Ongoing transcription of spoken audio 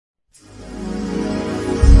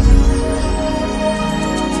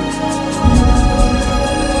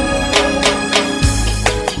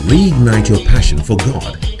Reignite your passion for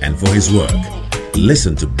God and for His work.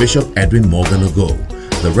 Listen to Bishop Edwin Morgan Ogo,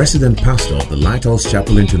 the resident pastor of the Lighthouse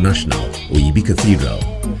Chapel International, Oyibi Cathedral.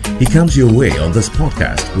 He comes your way on this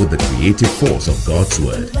podcast with the creative force of God's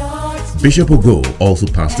Word. Bishop Ogo also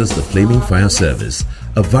pastors the Flaming Fire Service,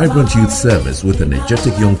 a vibrant youth service with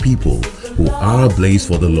energetic young people who are ablaze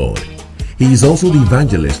for the Lord. He is also the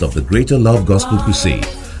evangelist of the Greater Love Gospel Crusade,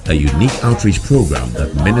 a unique outreach program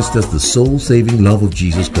that ministers the soul-saving love of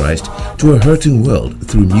Jesus Christ to a hurting world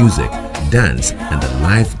through music, dance, and the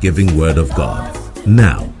life-giving Word of God.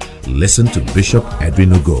 Now, listen to Bishop Edwin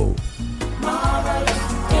Ogo.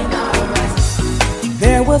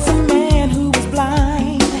 There was a man who was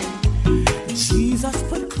blind. Jesus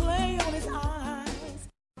put clay on his eyes.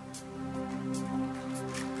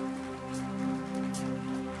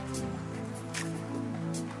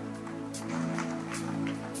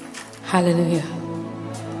 Hallelujah.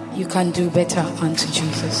 You can do better unto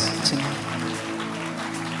Jesus tonight.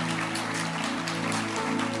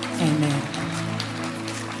 Amen.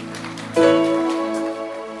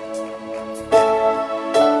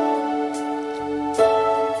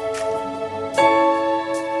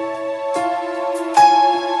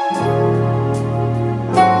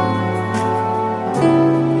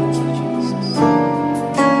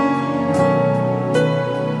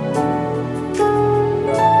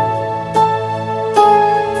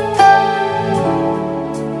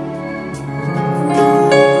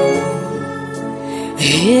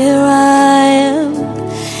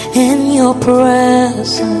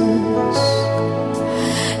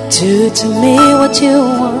 Do to me what you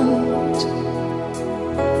want.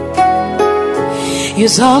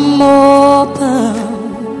 Yes, I'm open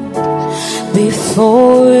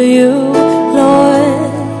before you,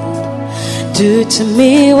 Lord. Do to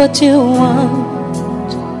me what you want.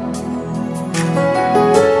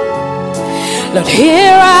 Lord,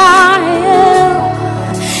 here I am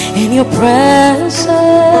in your presence.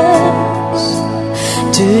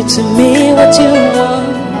 Do to me what you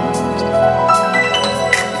want.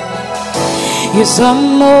 Yes,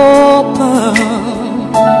 I'm open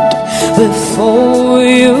before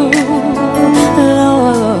you,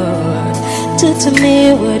 Lord. Do to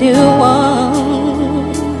me what you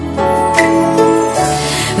want.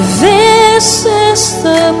 This is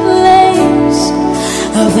the place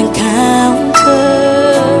of encounter.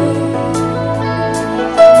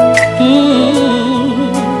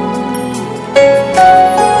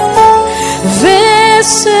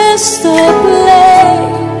 This is the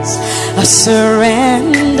place I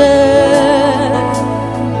surrender.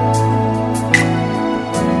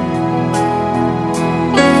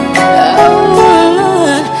 Oh,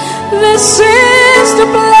 this is the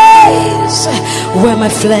place where my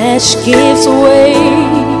flesh gives way.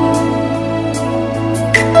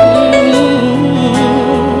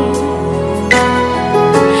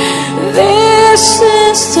 This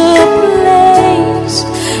is the place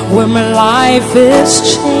where my life is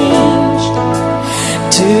changed.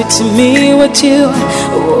 Do to me what you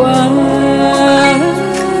want.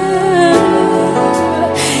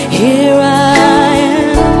 Here I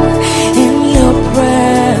am in your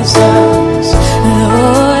presence,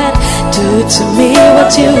 Lord. Do to me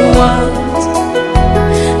what you want,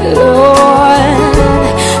 Lord.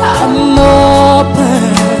 I'm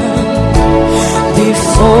open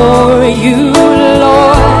before you,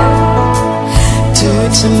 Lord. Do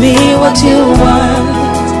to me what you want.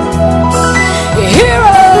 Here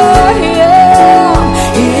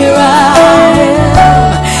I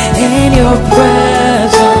am in your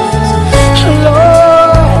presence,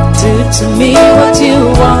 Lord. Do to me what you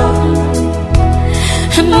want,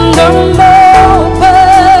 and I'm open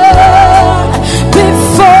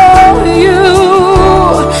before you.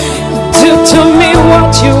 Do to me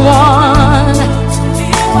what you want,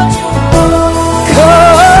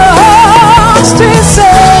 'cause this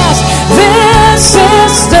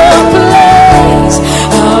is the place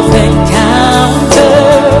of encounter.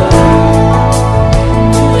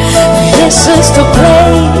 This is the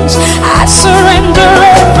place I surrender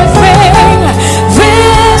everything.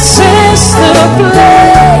 This is the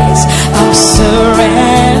place of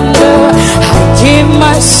surrender. I give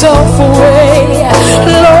myself away,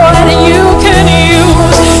 Lord. You can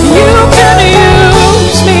use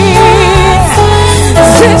me.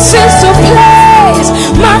 This is the place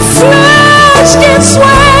my flesh gives way.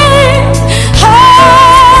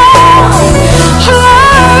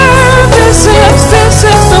 This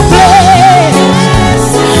is the place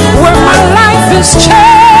where my life is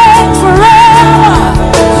changed forever.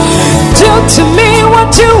 Do to me what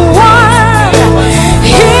you want.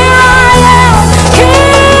 Here I am,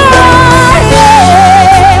 here I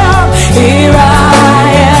am, here I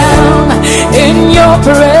am.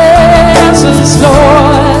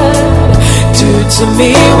 to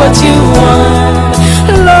me what you want.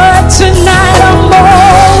 Lord, tonight I'm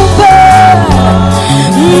open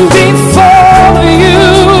before you.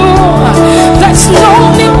 There's no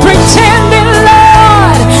need pretending,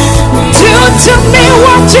 Lord. Do to me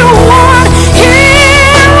what you want.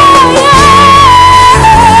 Here I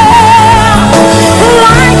am,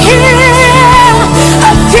 right here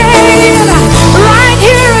again, right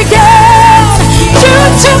here again. Do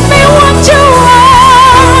to me what you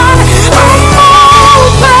want. I'm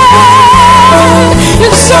open.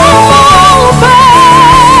 You're so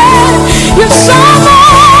open. You're so open.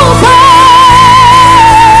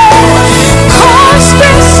 'Cause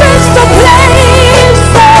this is the place.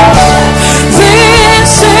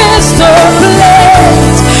 This is the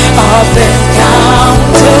place of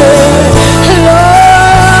encounter.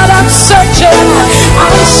 Lord, I'm searching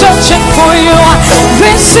for you.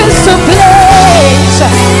 This is the place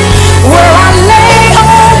where I lay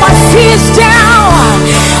all my fears down,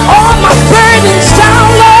 all my burdens down,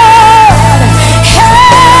 Lord. Hey,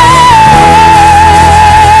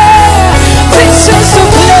 this is the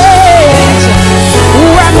place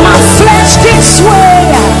where my flesh gives way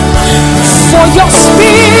for your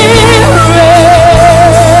spirit.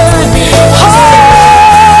 Oh,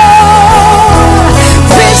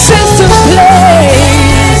 this is the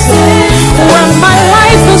place where my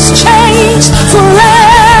life is changed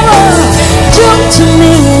forever. Do to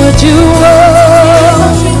me what you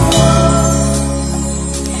want.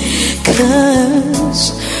 'Cause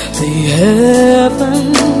the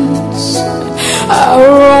heavens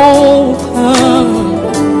are open,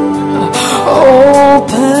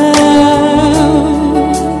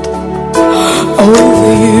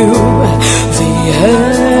 over you. The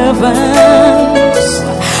heavens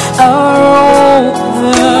are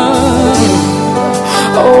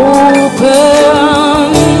open,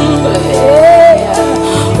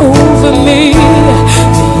 yeah, over me.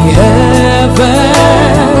 The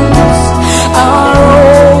heavens are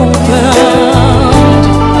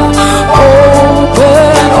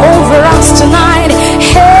open over us tonight.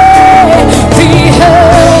 Hey, the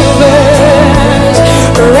heavens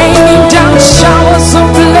raining down showers of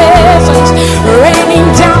blessings, raining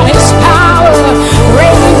down His power,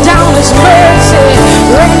 raining down His mercy,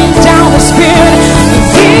 raining down His Spirit.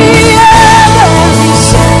 The heavens,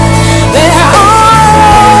 they are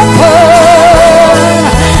open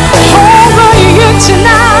over you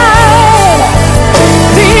tonight.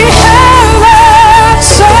 The heavens,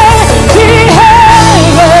 say, the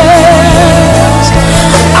heavens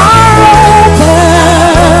are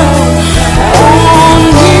open on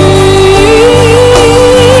me.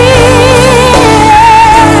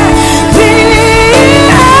 The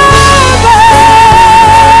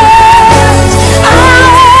heavens are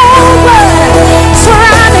open for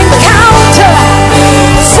an encounter,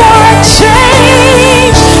 for a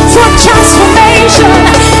change, for transformation.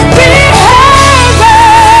 The heavens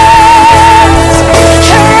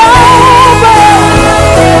are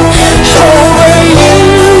open over you.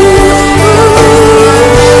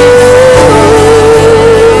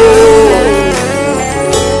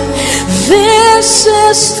 This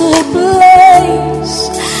is the place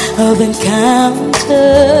of encounter.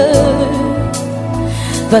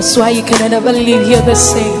 That's why you can never leave here the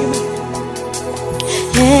same.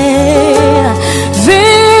 Yeah.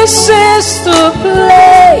 This is the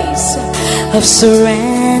place of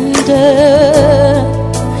surrender.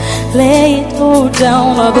 Lay it all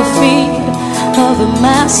down at the feet of the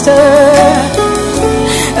Master.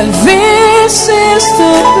 And this is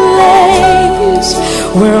the place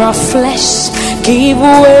where our flesh give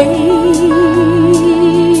way.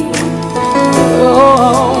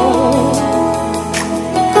 Oh.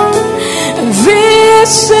 And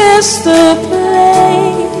this is the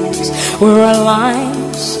place where our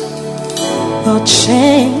lives are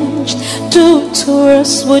changed. Do to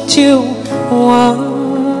us what you want.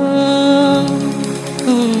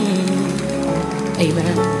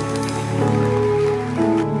 Amen.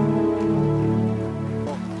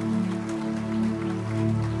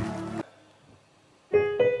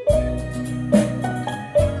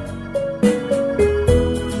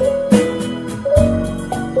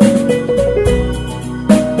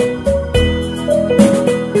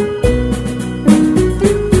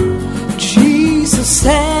 Jesus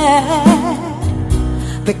said,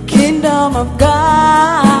 the kingdom of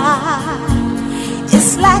God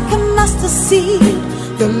is like a mustard seed,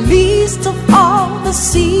 the least of all the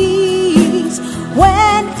seeds.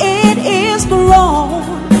 When it is grown,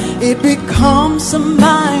 it becomes a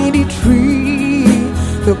mighty tree.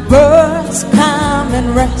 The birds come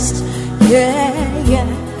and rest. Yeah, yeah,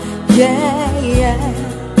 yeah, yeah.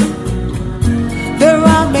 There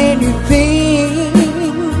are many things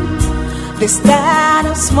they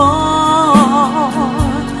stand small.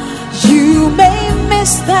 You may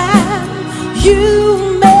miss them,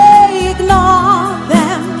 you may ignore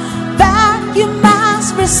them, but you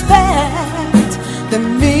must respect the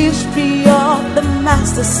mystery of the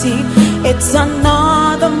master seed. It's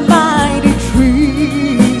another mighty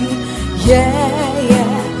tree. Yeah,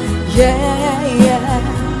 yeah, yeah, yeah.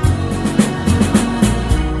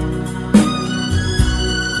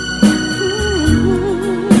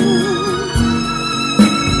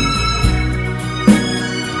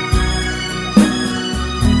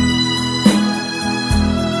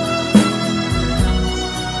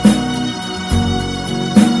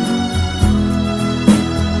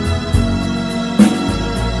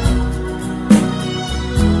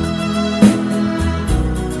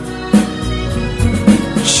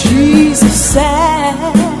 Jesus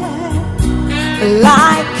said,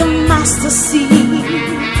 like a mustard seed,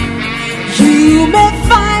 you may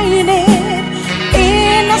find it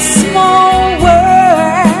in a small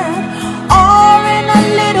word, or in a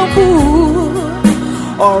little book,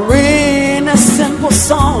 or in a simple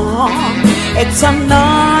song. It's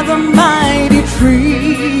another mighty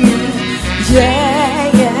tree.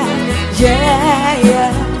 Yeah, yeah, yeah,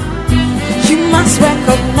 yeah. You must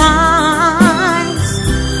recognize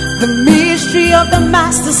the mystery of the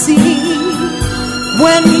master seed.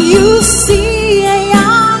 When you see a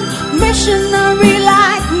young missionary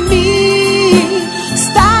like me,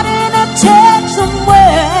 starting a church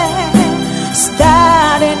somewhere,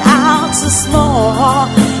 starting out so small,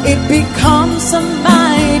 it becomes a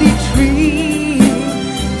mighty tree.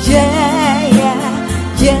 Yeah, yeah,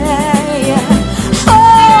 yeah, yeah.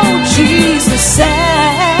 Oh, Jesus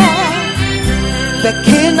said, the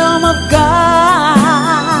kingdom of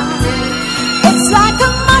God, it's like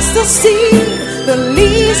a mustard seed, the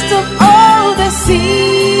least of all the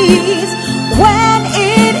seeds. When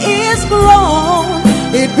it is grown,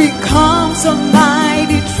 it becomes a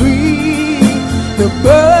mighty tree. The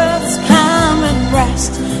birds come and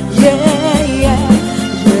rest. Yeah, yeah,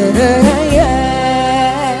 yeah, yeah.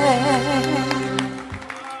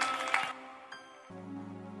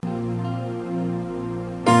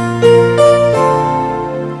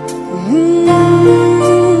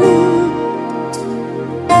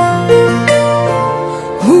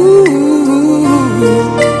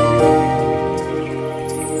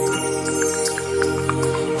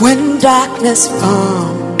 When darkness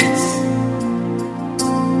comes,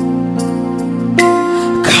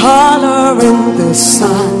 color in the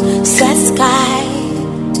sunset sky,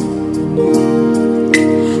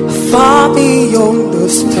 far beyond the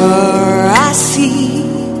star I see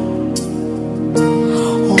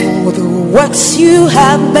all the works you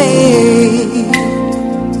have made.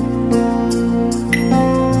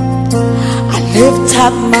 I lift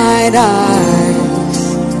up mine eyes,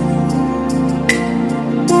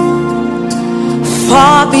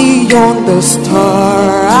 far beyond the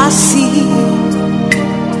star I see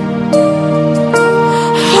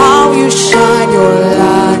how you shine your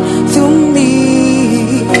light through me,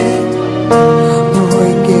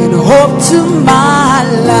 bringing hope to my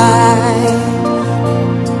life.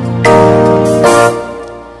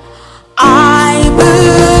 I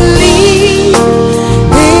believe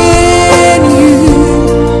in you.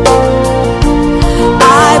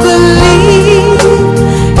 I believe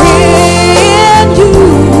in you.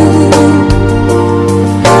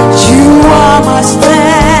 You are my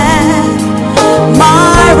strength,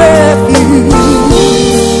 my refuge.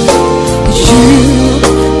 You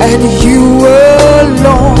and you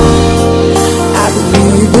alone. I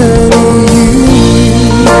believe in you.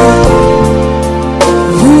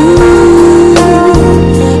 Ooh,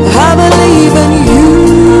 I believe in you.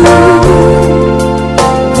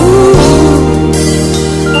 Ooh.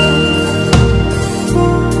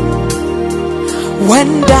 When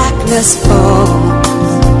darkness falls,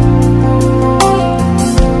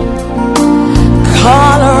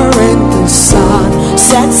 color in the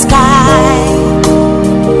sunset sky,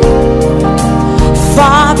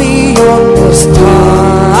 far beyond the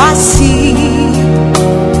star I see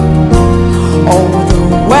all the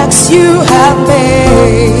works you have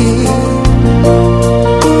made.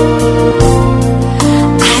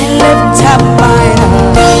 I lift up mine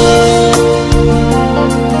eyes,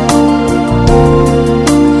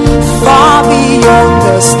 far beyond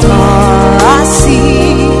the star I see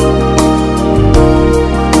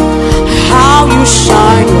how you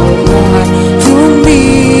shine your light through me,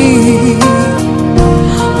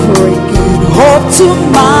 bringing hope to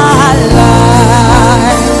my life.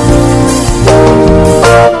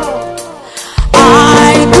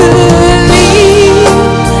 I believe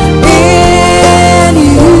in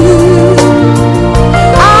you.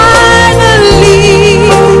 I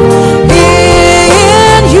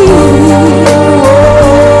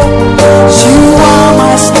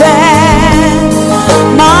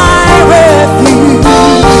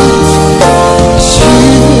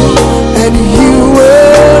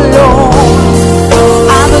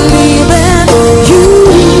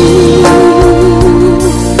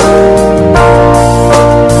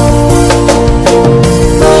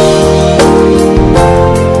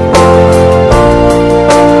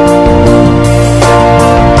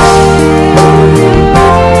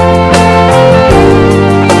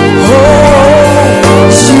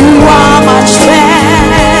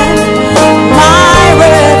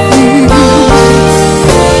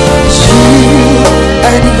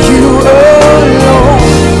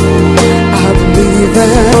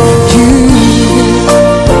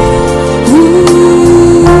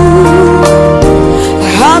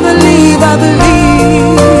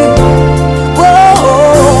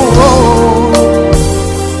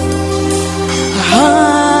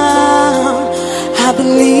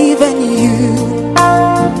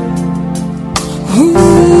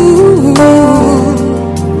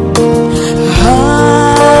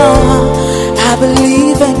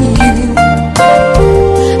believe in you.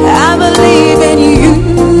 I believe in you.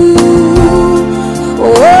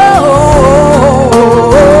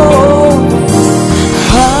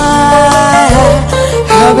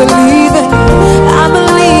 I believe in you. I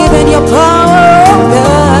believe in your power, oh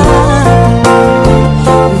God.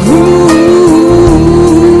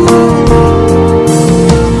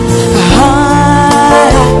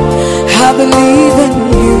 I believe in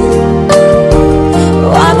you.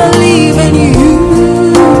 Oh, I believe in you.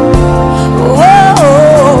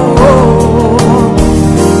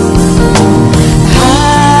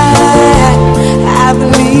 I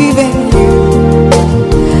believe in you.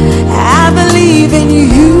 I believe in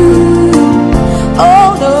you. Oh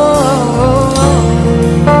no,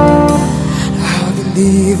 I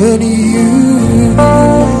believe in you.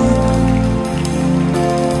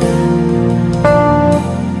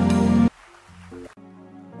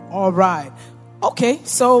 All right. Okay,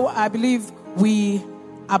 so I believe we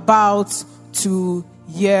about to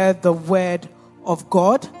hear the word of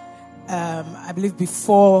God. I believe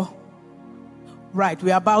before, right,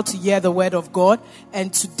 we are about to hear the word of God,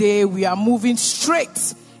 and today we are moving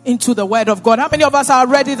straight into the word of God. How many of us are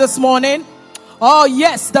ready this morning? Oh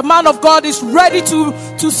yes, the man of God is ready to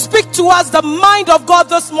speak to us the mind of God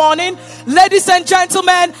this morning. Ladies and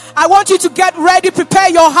gentlemen, I want you to get ready, prepare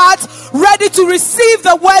your hearts, ready to receive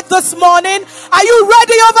the word this morning. Are you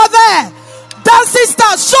ready over there? Dancing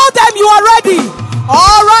stars, show them you are ready.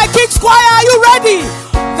 All right, King's Choir, are you ready?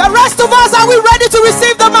 The rest of us, are we ready to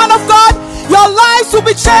receive the man of God? Your lives will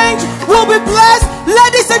be changed, will be blessed.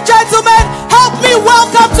 Ladies and gentlemen, help me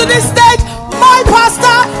welcome to this stage my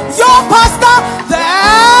pastor, your pastor, the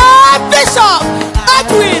Bishop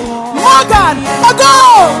Edwin Morgan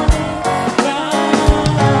Ogo.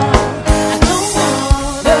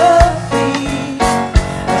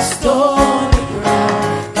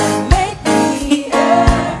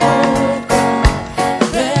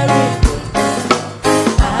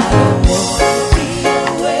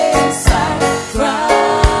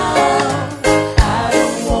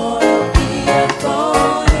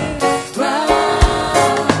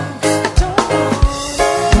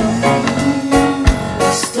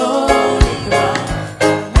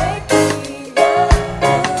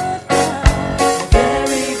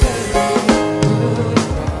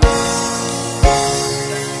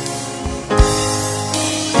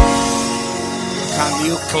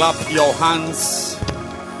 Clap your hands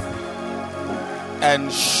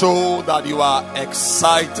and show that you are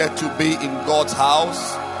excited to be in God's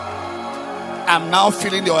house. I'm now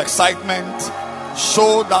feeling your excitement.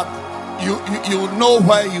 Show that you know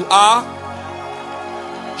where you are.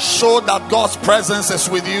 Show that God's presence is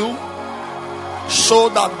with you. Show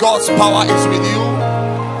that God's power is with you.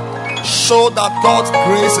 Show that God's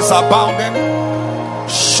grace is abounding.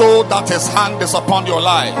 Show that His hand is upon your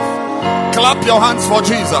life. Clap your hands for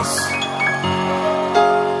Jesus.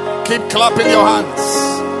 Keep clapping your hands.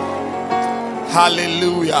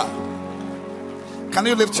 Hallelujah. Can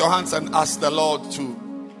you lift your hands and ask the Lord to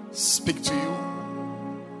speak to you?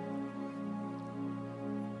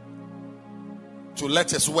 To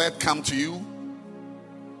let His word come to you.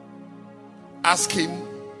 Ask Him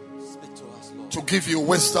to give you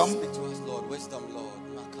wisdom.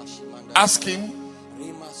 Ask Him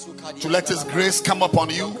to let His grace come upon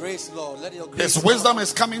you. His wisdom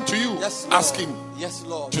is coming to you. Ask Him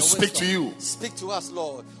to speak to you. Speak to us,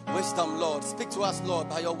 Lord. Wisdom, Lord. Speak to us, Lord,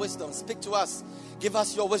 by your wisdom. Speak to us. Give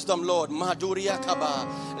us your wisdom, Lord. Maduria kaba,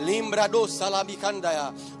 limbrado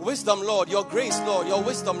salabikandaya. Wisdom, Lord. Your grace, Lord. Your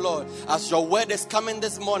wisdom, Lord. As your word is coming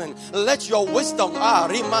this morning, let your wisdom,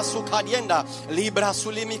 rimasukadienda, libra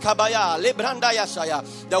sulimi kabaya, libranda yashaya.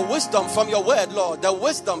 The wisdom from your word, Lord. The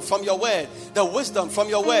wisdom from your word. The wisdom from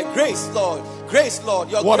your word. Grace, Lord. Grace,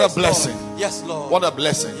 Lord. Your what grace, a blessing. Lord. Yes, Lord. What a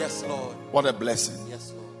blessing. Yes, Lord. What a blessing.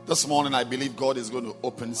 Yes, Lord. This morning I believe God is going to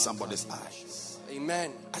open somebody's eyes.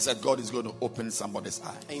 Amen. I said God is going to open somebody's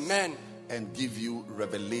eyes. Amen. And give you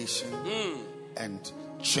revelation and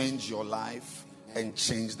change your life and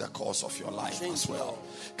change the course of your life as well.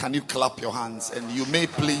 Can you clap your hands? And you may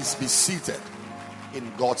please be seated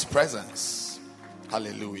in God's presence.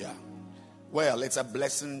 Hallelujah. Well, it's a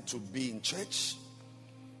blessing to be in church.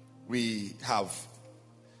 We have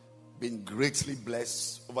been greatly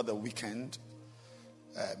blessed over the weekend.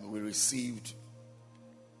 We received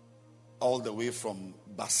all the way from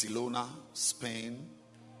Barcelona, Spain,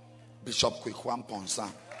 Bishop Kwekwan Ponsa.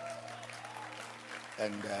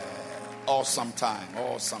 And awesome time.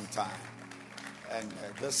 And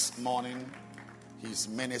this morning, he's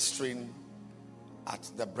ministering at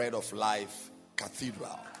the Bread of Life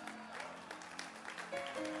Cathedral,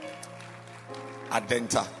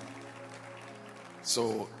 Adenta.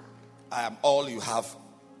 So I am all you have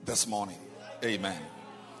this morning. Amen.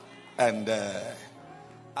 And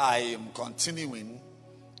I am continuing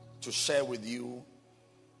to share with you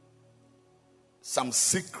some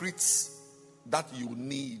secrets that you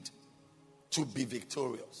need to be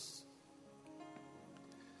victorious.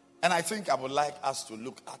 And I think I would like us to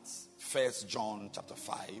look at 1 John chapter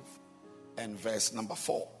 5 and verse number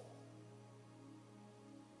 4.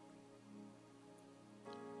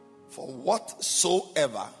 For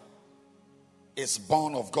whatsoever is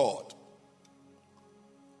born of God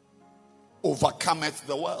overcometh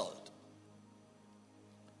the world.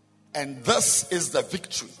 And this is the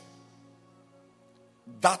victory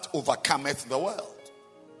that overcometh the world,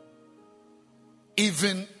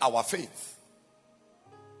 even our faith.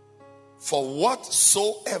 For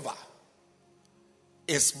whatsoever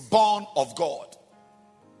is born of God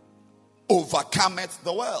overcometh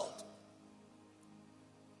the world.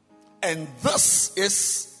 And this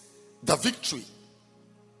is the victory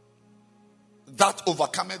that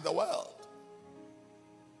overcometh the world,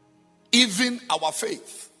 even our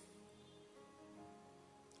faith.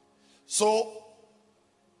 So,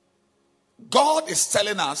 God is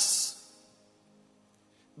telling us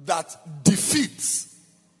that defeat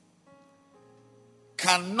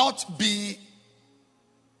cannot be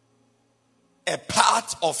a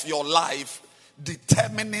part of your life,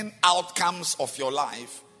 determining outcomes of your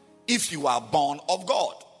life, if you are born of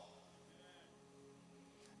God.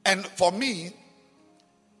 And for me,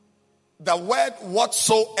 the word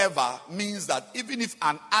whatsoever means that even if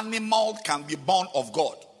an animal can be born of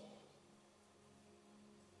God,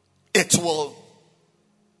 it will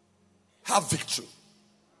have victory.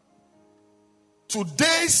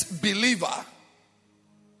 Today's believer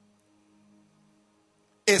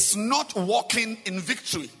is not walking in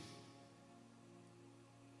victory.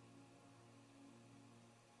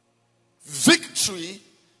 Victory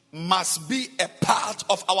must be a part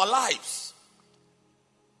of our lives.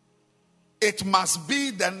 It must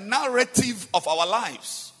be the narrative of our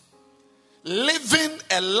lives. Living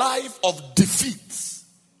a life of defeat,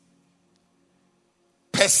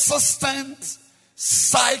 persistent,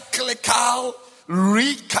 cyclical,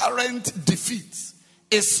 recurrent defeat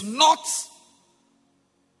is not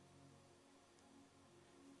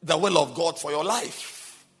the will of God for your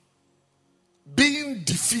life. Being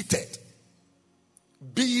defeated,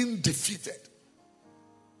 being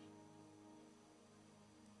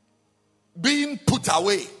put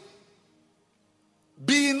away,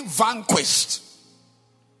 being vanquished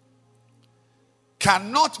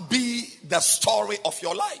cannot be the story of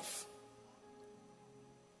your life.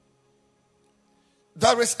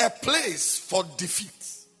 There is a place for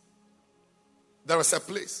defeat. There is a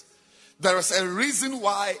place. There is a reason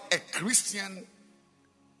why a Christian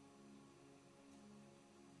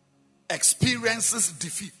experiences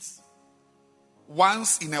defeat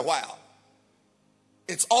once in a while.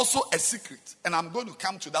 It's also a secret, and I'm going to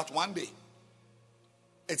come to that one day.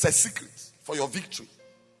 It's a secret for your victory.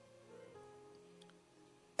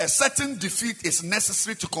 A certain defeat is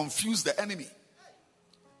necessary to confuse the enemy.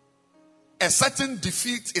 A certain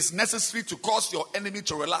defeat is necessary to cause your enemy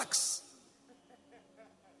to relax.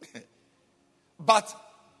 But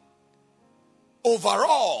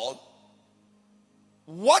overall,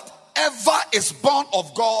 whatever is born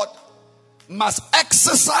of God must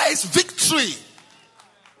exercise victory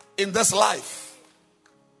in this life.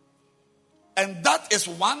 And that is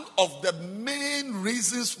one of the main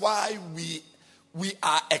reasons why we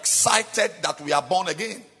are excited that we are born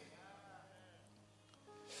again.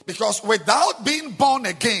 Because without being born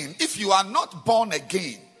again, if you are not born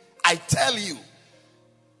again, I tell you,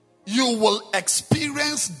 you will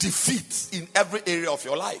experience defeat in every area of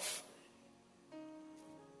your life.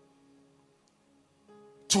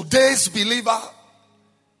 Today's believer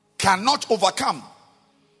cannot overcome.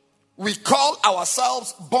 We call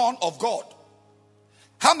ourselves born of God.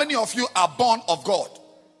 How many of you are born of God?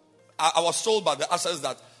 I was told by the ushers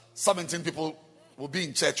that 17 people will be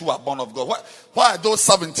in church who are born of God. Why are those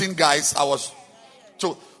 17 guys? I was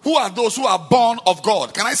told. Who are those who are born of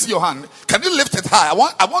God? Can I see your hand? Can you lift it high?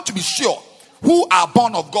 I want to be sure. Who are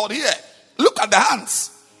born of God here? Look at the hands.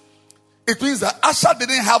 It means that usher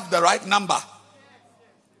didn't have the right number.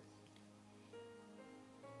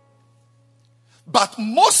 But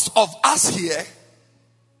most of us here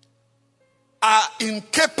are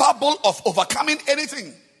incapable of overcoming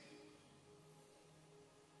anything.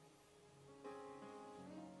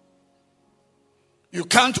 You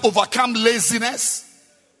can't overcome laziness.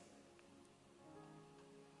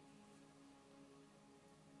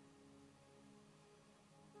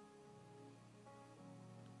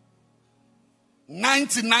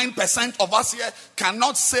 99% of us here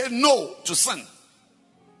cannot say no to sin.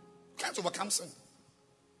 Can't overcome sin.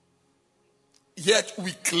 Yet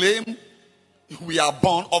we claim we are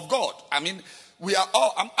born of God. I mean, we are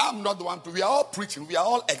all, I'm not the one, we are all preaching, we are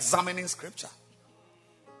all examining scripture.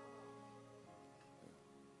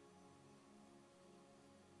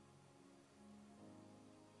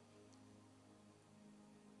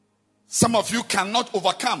 Some of you cannot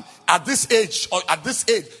overcome at this age, or at this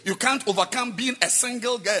age, you can't overcome being a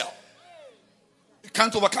single girl. You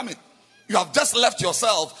can't overcome it. You have just left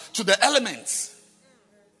yourself to the elements.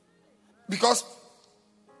 Because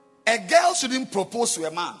a girl shouldn't propose to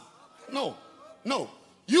a man. No.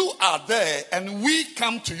 You are there and we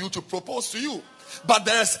come to you to propose to you. But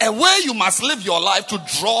there's a way you must live your life to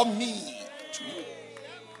draw me to you.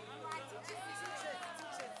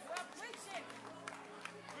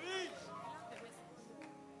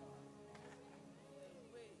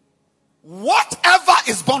 Whatever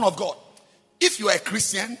is born of God. If you are a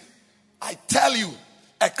Christian, I tell you,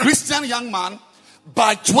 a Christian young man,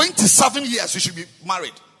 by 27 years, you should be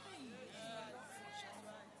married.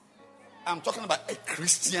 I'm talking about a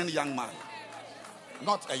Christian young man,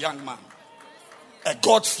 not a young man. A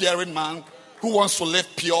God-fearing man who wants to live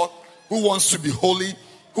pure, who wants to be holy,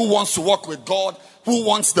 who wants to walk with God, who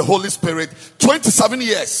wants the Holy Spirit. 27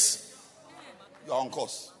 years, you're on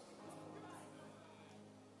course.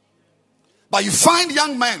 But you find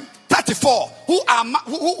young men, 34, who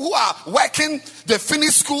are working, they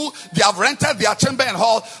finish school, they have rented their chamber and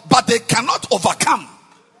hall, but they cannot overcome.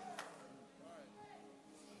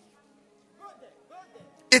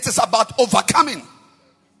 It is about overcoming.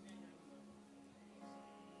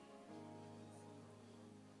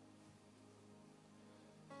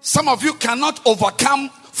 Some of you cannot overcome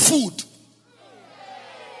food.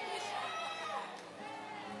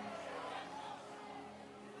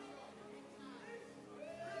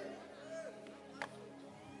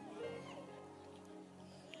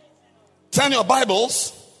 Turn your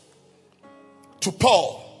Bibles to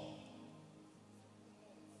Paul.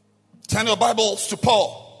 Turn your Bibles to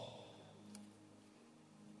Paul.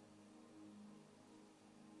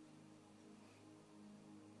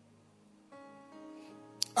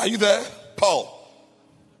 Are you there? Paul.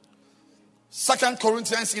 2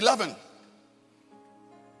 Corinthians 11.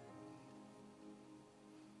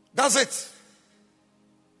 That's it.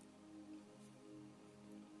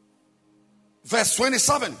 Verse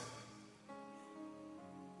 27.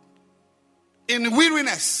 In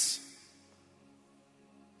weariness,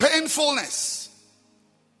 painfulness,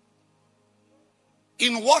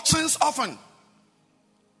 in watchings often,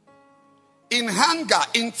 in hunger,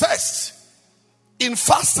 in thirst, in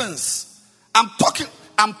fastings. I'm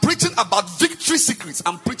preaching about victory secrets.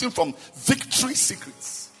 I'm preaching from victory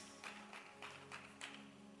secrets.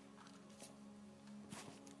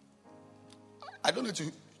 I don't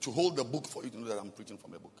need to hold the book for you to know that I'm preaching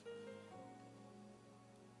from a book.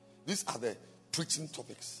 These are the preaching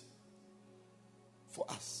topics for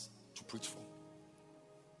us to preach from.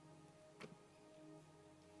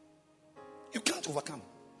 You can't overcome.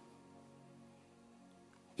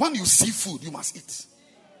 When you see food, you must eat.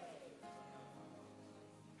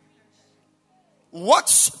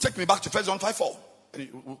 Take me back to 1 John 5:4. We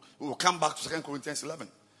will come back to 2 Corinthians 11.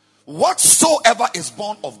 Whatsoever is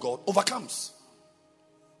born of God overcomes.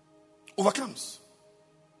 Overcomes.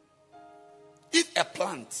 If a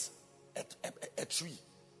plant, a tree,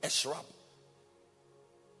 a shrub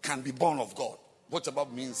can be born of God, whatever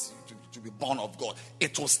means to be born of God,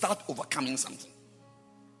 it will start overcoming something.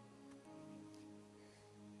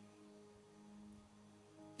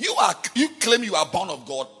 You claim you are born of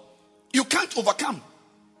God, you can't overcome.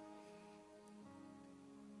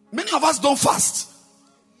 Many of us don't fast,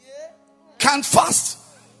 can't fast,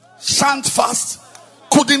 shan't fast,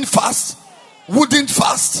 couldn't fast, wouldn't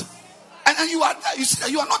fast. And you are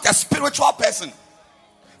not a spiritual person.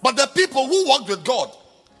 But the people who walk with God,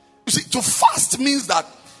 you see, to fast means that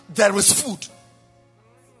there is food.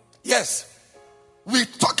 Yes, we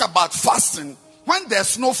talk about fasting. When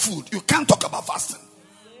there's no food, you can't talk about fasting.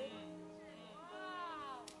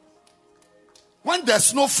 When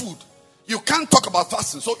there's no food, you can't talk about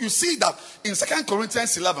fasting. So you see that in 2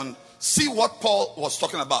 Corinthians 11, see what Paul was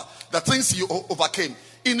talking about. The things he overcame.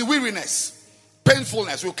 In weariness,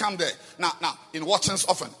 painfulness, we'll come there. Now, in watchings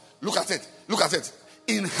often. Look at it.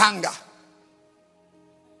 In hunger.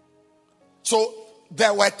 So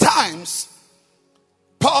there were times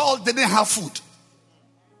Paul didn't have food.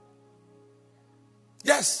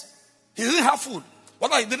 Yes, he didn't have food.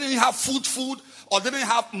 Whether he didn't have food, or didn't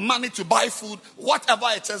have money to buy food, whatever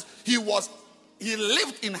it is, he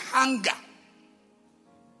lived in hunger.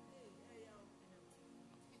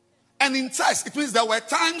 And in tests, it means there were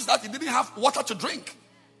times that he didn't have water to drink.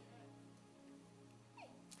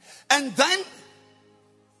 And then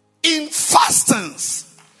in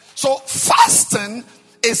fastings. So fasting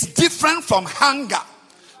is different from hunger.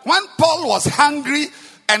 When Paul was hungry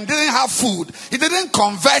and didn't have food, he didn't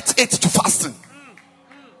convert it to fasting.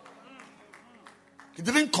 He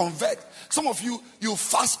didn't convert. Some of you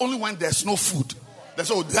fast only when there's no food.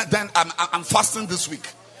 So then I'm fasting this week.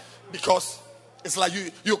 Because it's like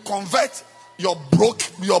you convert your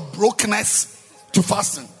brokenness to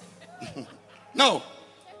fasting. No.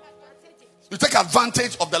 You take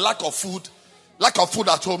advantage of the lack of food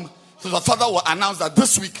at home. So the father will announce that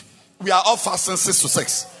this week we are all fasting 6 to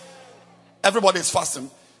 6. Everybody is fasting.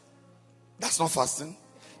 That's not fasting.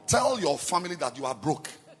 Tell your family that you are broke.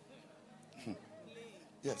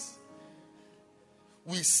 Yes.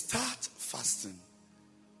 We start fasting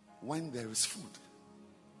when there is food.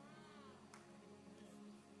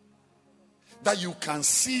 That you can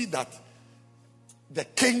see that the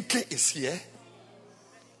kenke is here.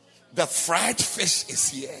 The fried fish is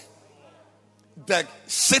here. The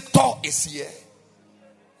seto is here.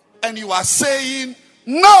 And you are saying,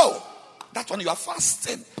 no. That's when you are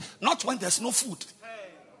fasting. Not when there's no food.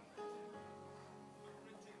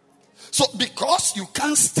 So because you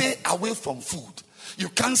can't stay away from food. You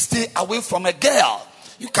can't stay away from a girl.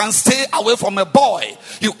 You can't stay away from a boy.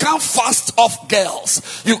 You can't fast off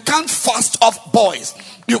girls. You can't fast off boys.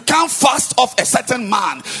 You can't fast off a certain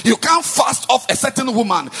man. You can't fast off a certain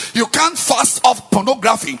woman. You can't fast off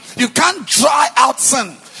pornography. You can't dry out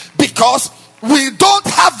sin because we don't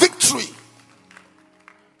have victory.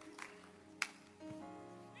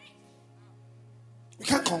 We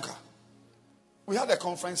can't conquer. We had a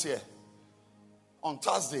conference here on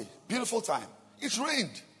Thursday. Beautiful time. It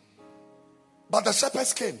rained. But the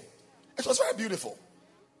shepherds came. It was very beautiful.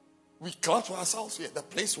 We clapped to ourselves here. The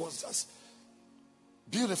place was just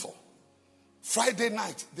beautiful. Friday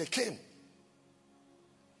night, they came.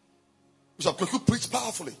 Bishop Kweku preached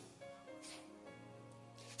powerfully.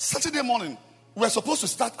 Saturday morning, we were supposed to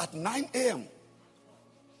start at 9 a.m.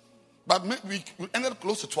 But we ended up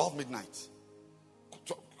close to 12 midnight.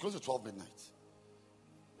 Close to 12 midnight.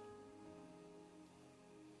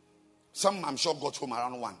 Some, I'm sure, got home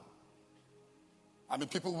around 1. I mean,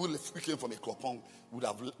 people who came from a Klopong would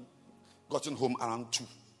have gotten home around 2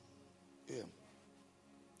 a.m.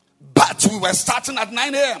 But we were starting at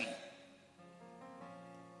 9 a.m.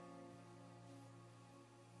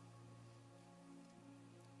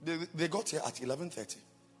 They got here at 11:30.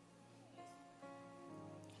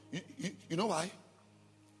 You know why?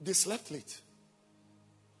 They slept late.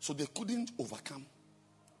 So they couldn't overcome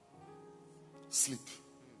sleep.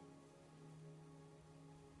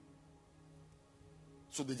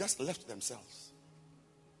 So they just left themselves.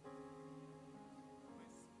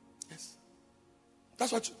 Yes.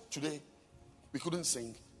 That's why today we couldn't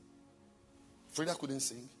sing. Frida couldn't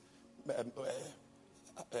sing.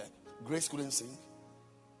 Grace couldn't sing.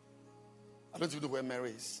 I don't even know where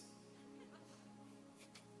Mary is.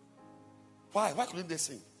 Why? Why couldn't they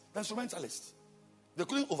sing? The instrumentalists. They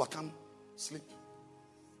couldn't overcome sleep.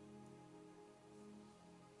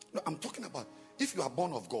 No, I'm talking about if you are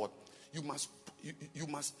born of God, you must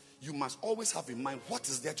always have in mind what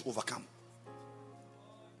is there to overcome.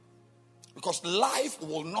 Because life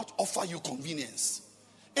will not offer you convenience.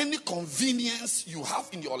 Any convenience you have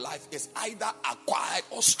in your life is either acquired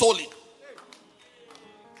or stolen.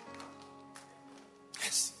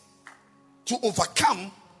 Yes. To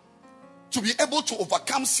be able to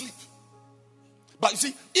overcome sleep. But you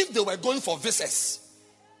see, if they were going for visas,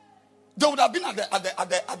 they would have been at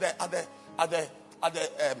the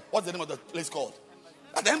what's the name of the place called?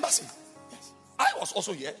 At the embassy. Yes. I was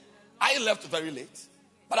also here. I left very late.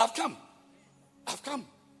 But I've come.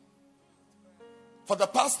 For the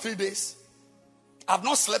past 3 days, I've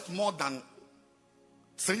not slept more than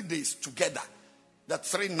 3 days together. The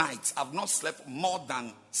 3 nights, I've not slept more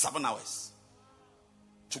than 7 hours.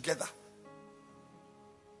 Together.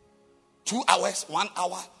 2 hours, 1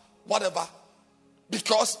 hour, whatever.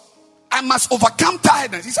 Because I must overcome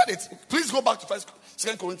tiredness. He said it. Please go back to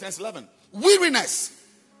 2 Corinthians 11. Weariness.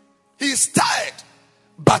 He is tired,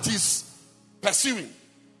 but he's pursuing.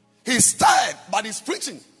 He's tired, but he's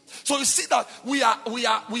preaching. So you see that we are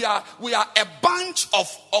a bunch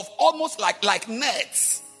of almost like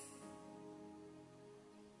nerds.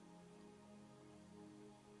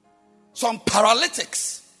 Some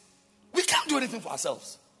paralytics. We can't do anything for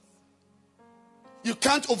ourselves. You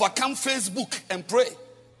can't overcome Facebook and pray.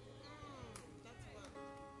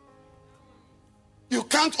 You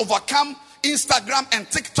can't overcome Instagram and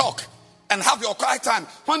TikTok and have your quiet time.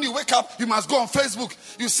 When you wake up, you must go on Facebook.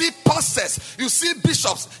 You see pastors, you see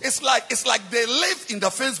bishops. It's like they live in the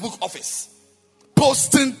Facebook office,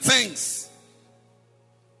 posting things.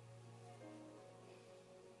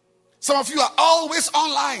 Some of you are always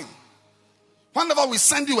online. Whenever we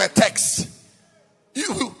send you a text,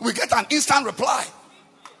 we get an instant reply.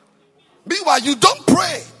 Meanwhile, you don't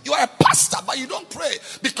pray. You are a pastor, but you don't pray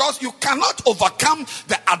because you cannot overcome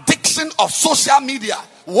the addiction of social media.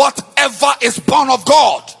 Whatever is born of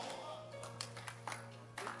God.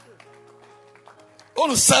 You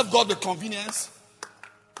want to serve God with convenience?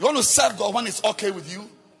 You want to serve God when it's okay with you? You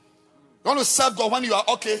want to serve God when you are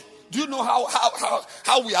okay? Do you know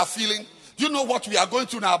how we are feeling? Do you know what we are going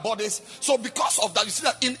through in our bodies? So because of that, you see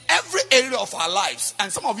that in every area of our lives, and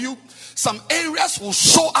some of you, some areas will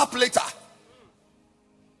show up later.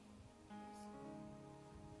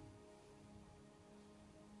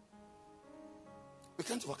 We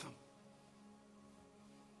can't overcome.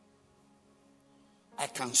 I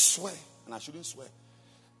can swear, and I shouldn't swear,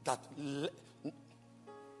 that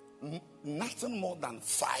nothing more than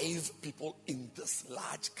 5 people in this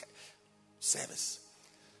large service,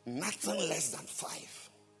 nothing less than 5,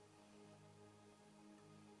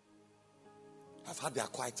 have had their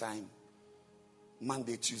quiet time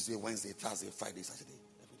Monday, Tuesday, Wednesday, Thursday, Friday, Saturday,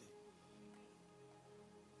 every day.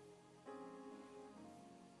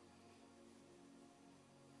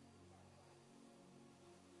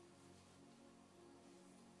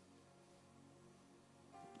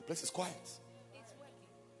 The place is quiet.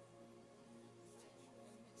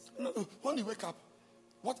 No, when you wake up,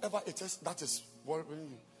 whatever it is that is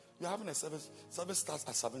worrying you, you're having a service. Service starts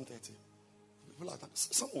at 7:30.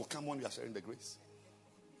 Some will come when you are sharing the grace.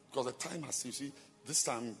 Because the time has, you see, this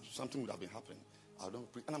time something would have been happening. I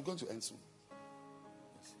don't preach, and I'm going to end soon.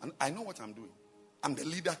 Yes. And I know what I'm doing. I'm the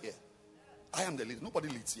leader here. I am the leader. Nobody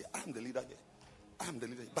leads here. I am the leader here. I am the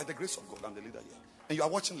leader here. By the grace of God, I'm the leader here. And you are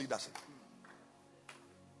watching leadership.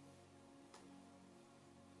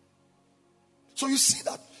 So you see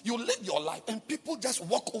that you live your life and people just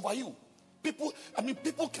walk over you. People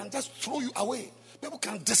can just throw you away. People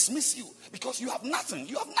can dismiss you because you have nothing.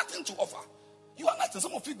 You have nothing to offer. You are nothing.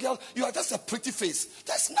 Some of you girls, you are just a pretty face.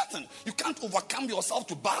 There's nothing. You can't overcome yourself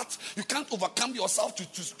to bath. You can't overcome yourself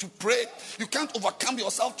to pray. You can't overcome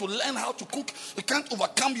yourself to learn how to cook. You can't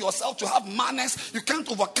overcome yourself to have manners. You can't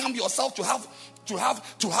overcome yourself to have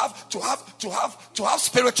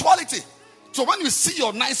spirituality. So when we see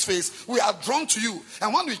your nice face, we are drawn to you.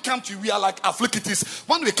 And when we come to you, we are like afflictives.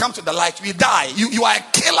 When we come to the light, we die. You are a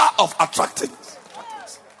killer of attractiveness.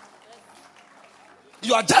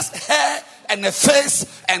 You are just hair and a face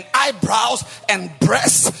and eyebrows and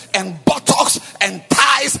breasts and buttocks and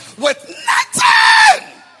thighs with nothing.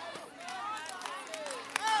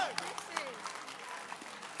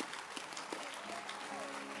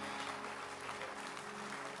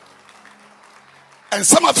 And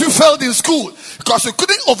some of you failed in school because you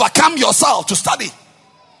couldn't overcome yourself to study.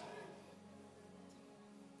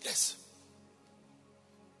 Yes.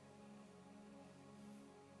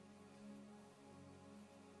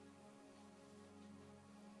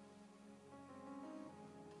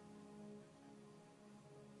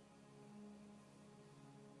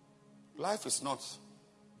 Life is not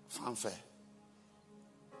fanfare.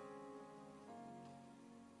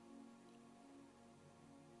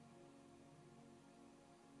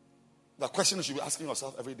 The question you should be asking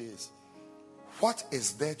yourself every day is, what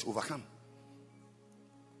is there to overcome?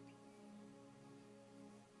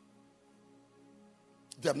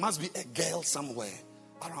 There must be a girl somewhere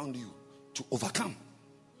around you to overcome.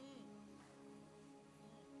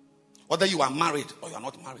 Whether you are married or you are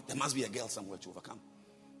not married, there must be a girl somewhere to overcome.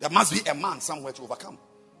 There must be a man somewhere to overcome.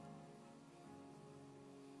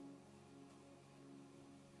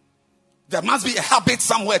 There must be a habit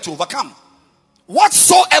somewhere to overcome.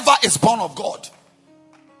 Whatsoever is born of God.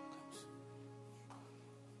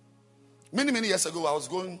 Many years ago, I was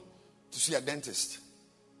going to see a dentist.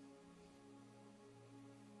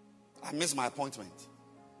 I missed my appointment.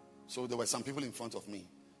 So there were some people in front of me.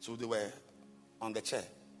 So they were in the chair.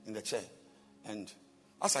 And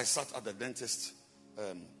as I sat at the dentist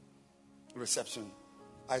reception,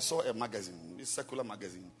 I saw a magazine, a secular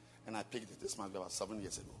magazine, and I picked it. This must be about 7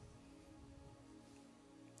 years ago.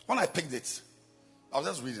 When I picked it, I was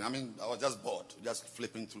just reading. I was just bored, just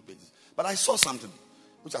flipping through pages. But I saw something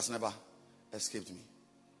which has never escaped me.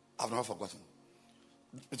 I've never forgotten.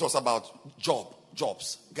 It was about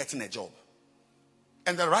jobs, getting a job.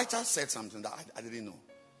 And the writer said something that I didn't know.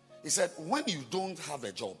 He said, when you don't have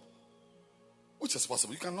a job, which is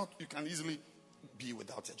possible, you can easily be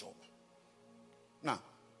without a job. Now,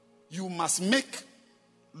 you must make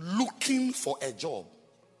looking for a job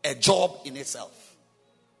in itself.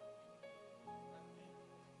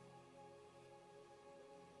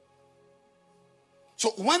 So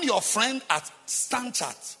when your friend at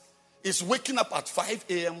Stanchart is waking up at 5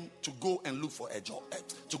 a.m. to go and look for a job,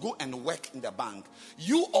 to go and work in the bank,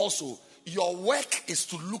 you also, your work is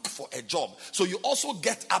to look for a job. So you also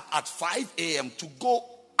get up at 5 a.m. to go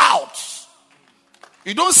out.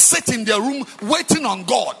 You don't sit in the room waiting on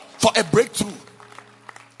God for a breakthrough.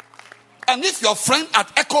 And if your friend at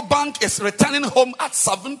EcoBank is returning home at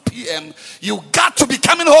 7 p.m., you got to be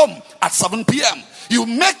coming home at 7 p.m. You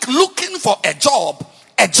make looking for a job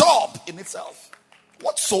in itself.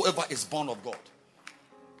 Whatsoever is born of God.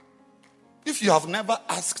 If you have never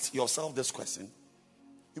asked yourself this question,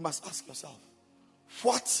 you must ask yourself,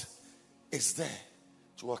 what is there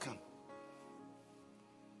to overcome?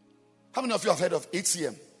 How many of you have heard of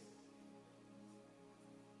HCM?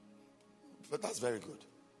 But that's very good.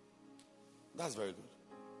 That's very good.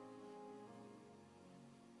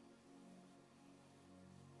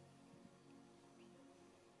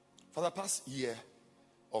 For the past year,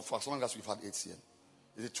 or for as long as we've had HCM,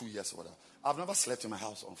 is it 2 years or whatever, I've never slept in my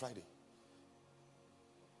house on Friday.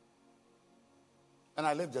 And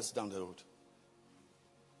I live just down the road.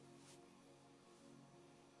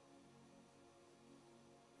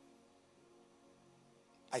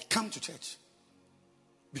 I come to church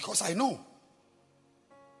because I know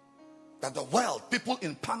that the world, people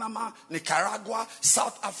in Panama, Nicaragua,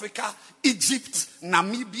 South Africa, Egypt,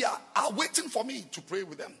 Namibia are waiting for me to pray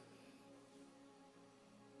with them.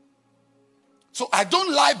 So I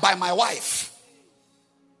don't lie by my wife.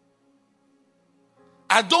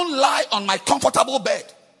 I don't lie on my comfortable bed.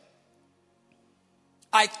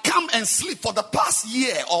 I come and sleep for the past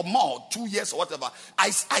year or more, 2 years or whatever.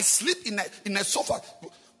 I sleep in a sofa.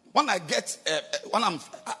 When I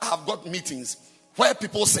have got meetings where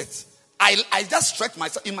people sit, I just stretch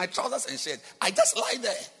myself in my trousers and shirt. I just lie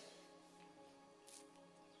there.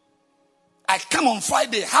 I come on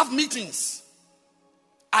Friday, have meetings.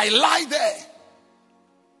 I lie there.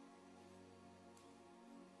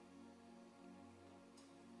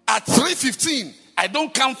 At 3:15, I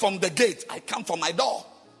don't come from the gate. I come from my door.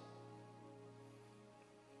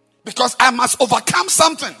 Because I must overcome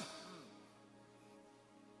something.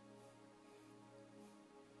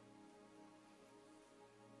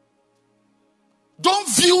 Don't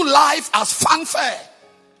view life as fanfare.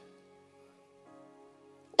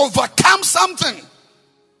 Overcome something.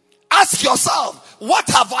 Ask yourself, what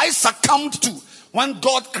have I succumbed to? When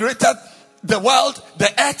God created the world,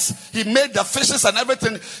 the earth, he made the fishes and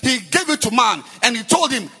everything. He gave it to man and he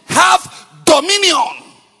told him, have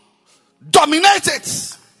dominion. Dominate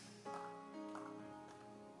it.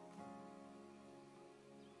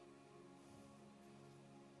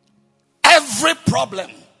 Every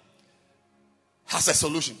problem has a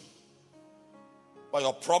solution. But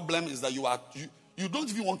your problem is that you don't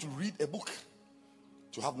even want to read a book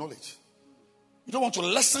to have knowledge. You don't want to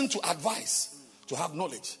listen to advice to have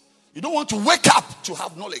knowledge. You don't want to wake up to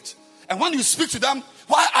have knowledge. And when you speak to them,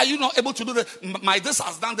 why are you not able to do my this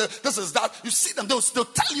has done this is that? You see them, they'll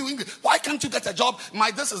tell you English. Why can't you get a job?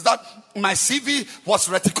 My this is that. My CV was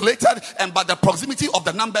reticulated, and by the proximity of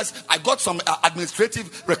the numbers, I got some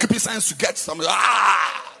administrative recompense to get some.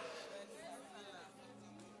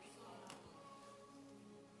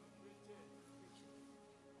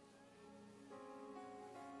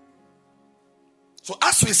 So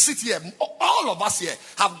as we sit here, all of us here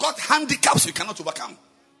have got handicaps we cannot overcome.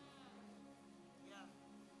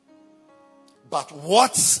 But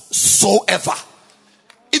whatsoever,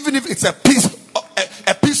 even if it's a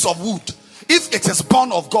piece of wood, if it is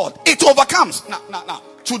born of God, it overcomes. Now,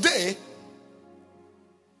 today,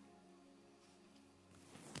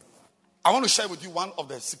 I want to share with you one of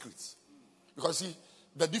the secrets. Because see,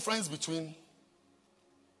 the difference between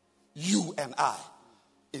you and I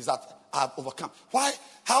is that I've overcome. Why?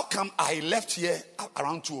 How come I left here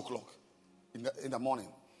around 2 o'clock in the morning?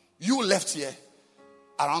 You left here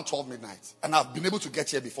around 12 midnight. And I've been able to get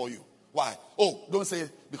here before you. Why? Oh, don't say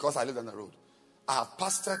because I live on the road. I have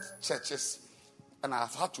pastored churches and I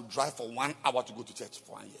have had to drive for 1 hour to go to church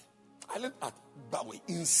for 1 year. I lived at Bawe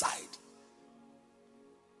inside.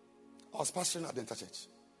 I was pastoring at the interchurch.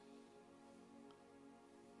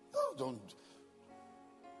 No, don't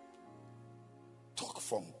talk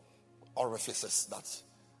from orifices that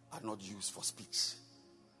are not used for speech.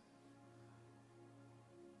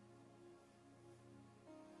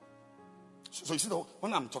 So you see,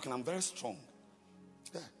 when I'm talking, I'm very strong.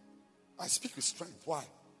 Yeah, I speak with strength. Why?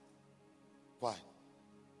 Why?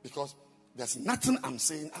 Because there's nothing I'm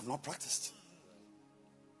saying I've not practiced.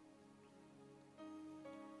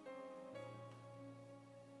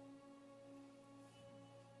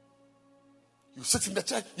 You sit in the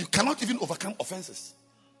church, you cannot even overcome offenses.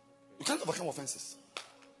 You can't overcome offenses.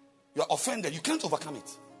 You are offended, you can't overcome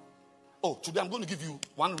it. Oh, today I'm going to give you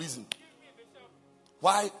one reason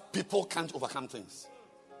why people can't overcome things.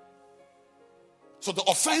 So the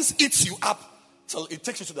offense eats you up till it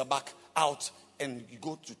takes you to the back, out, and you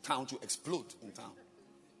go to town to explode in town.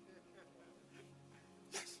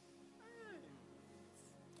 Yes.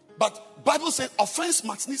 But Bible says offense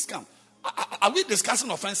must needs come. Are we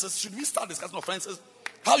discussing offenses? Should we start discussing offenses?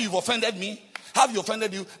 How you've offended me? Have you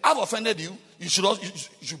offended you? I've offended you. You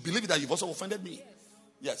should believe that you've also offended me.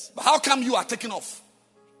 Yes. But how come you are taking off?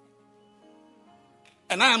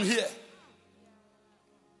 And I am here.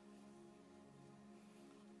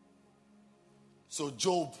 So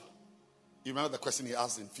Job, you remember the question he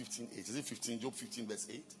asked in 15:8. Is it 15? Job 15 verse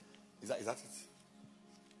 8? Is that it?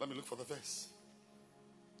 Let me look for the verse.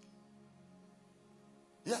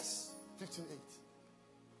 Yes, 15:8.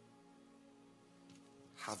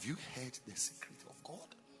 Have you heard the secret of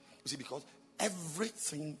God? You see, because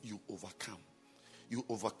everything you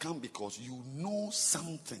overcome because you know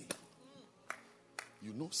something.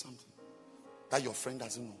 You know something that your friend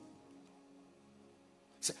doesn't know.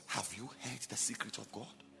 Say, have you heard the secret of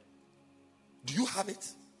God? Do you have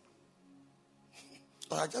it?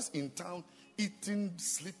 Or are just in town eating,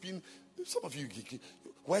 sleeping? Some of you,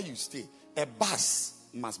 where you stay, a bus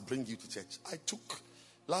must bring you to church.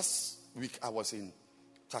 Last week I was in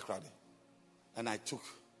Takrady, and I took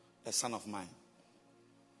a son of mine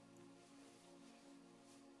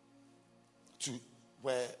to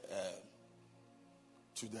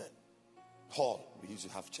the hall we used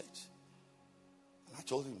to have church. And I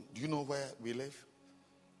told him, do you know where we live?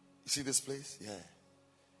 You see this place? Yeah.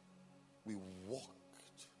 We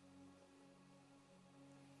walked.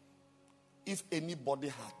 If anybody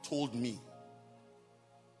had told me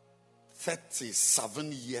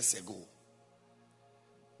 37 years ago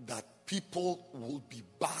that people will be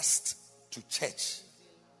bused to church,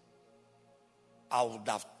 I would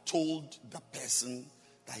have told the person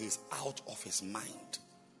that he's out of his mind.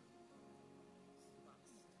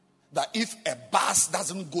 That if a bus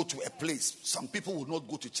doesn't go to a place, some people will not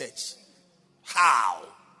go to church. How?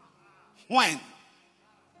 When?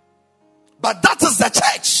 But that is the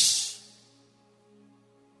church.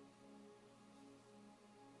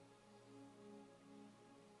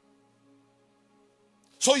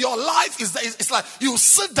 So your life it's like you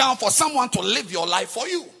sit down for someone to live your life for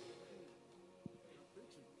you.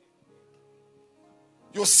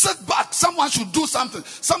 You sit back. Someone should do something.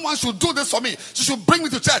 Someone should do this for me. She should bring me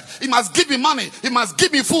to church. He must give me money. He must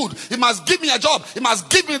give me food. He must give me a job. He must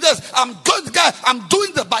give me this. I'm good guy. I'm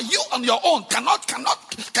doing that. But you on your own cannot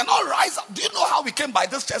rise up. Do you know how we came by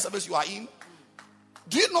this church service you are in?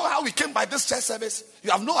 Do you know how we came by this church service?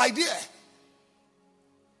 You have no idea.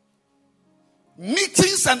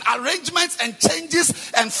 Meetings and arrangements and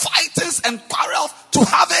changes and fightings and quarrels to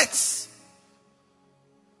have it.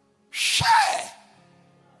 Share.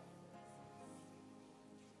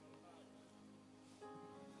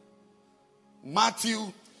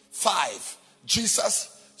 Matthew 5, Jesus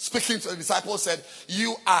speaking to the disciples said,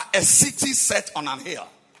 you are a city set on an hill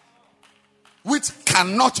which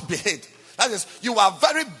cannot be hid. That is, you are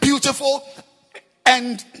very beautiful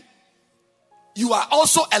and you are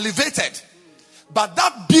also elevated. But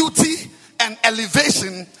that beauty and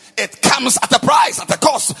elevation, it comes at a price, at a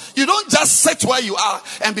cost. You don't just sit where you are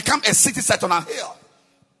and become a city set on a hill.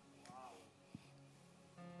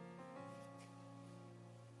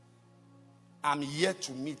 I'm yet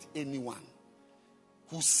to meet anyone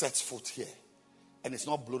who sets foot here and is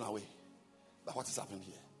not blown away by what is happening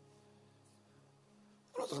here.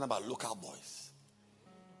 I'm not talking about local boys.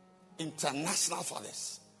 International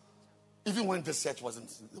fathers. Even when this church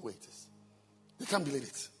wasn't the way it is. They can't believe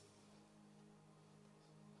it.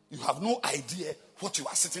 You have no idea what you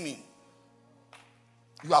are sitting in.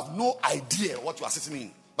 You have no idea what you are sitting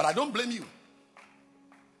in. But I don't blame you.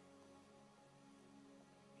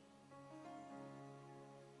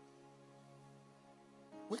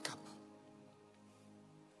 Wake up.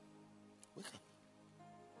 Wake up.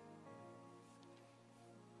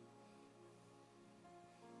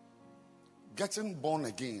 Getting born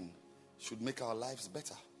again should make our lives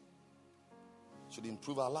better. Should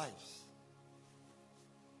improve our lives.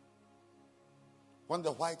 When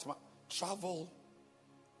the white man traveled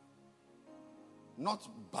not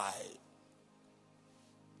by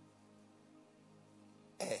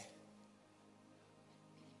air,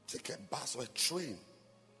 take a bus or a train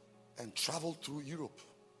and travel through Europe.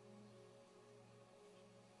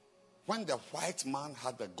 When the white man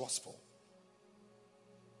had the gospel,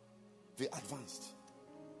 they advanced.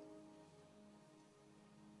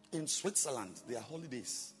 In Switzerland, there are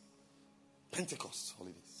holidays. Pentecost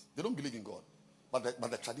holidays. They don't believe in God. But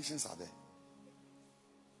the traditions are there.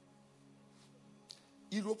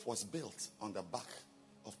 Europe was built on the back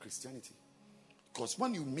of Christianity. Because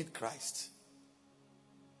when you meet Christ,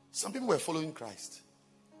 some people were following Christ.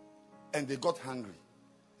 And they got hungry.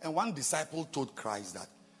 And one disciple told Christ that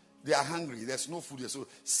they are hungry. There's no food here. So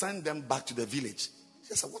send them back to the village.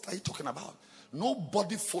 He said, what are you talking about?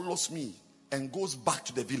 Nobody follows me and goes back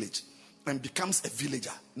to the village and becomes a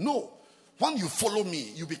villager. No. When you follow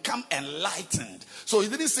me, you become enlightened. So he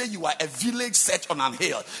didn't say you are a village set on an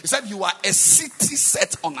hill. He said you are a city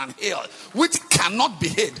set on an hill, which cannot be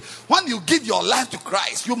hid. When you give your life to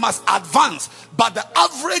Christ, you must advance. But the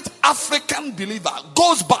average African believer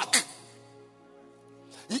goes back.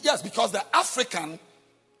 Yes, because the African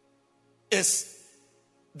is,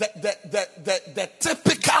 the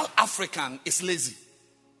typical African is lazy.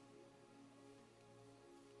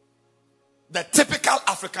 The typical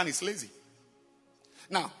African is lazy.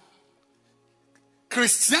 Now,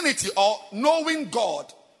 Christianity or knowing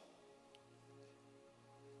God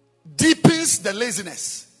deepens the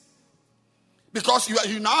laziness. Because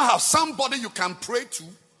you now have somebody you can pray to,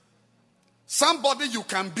 somebody you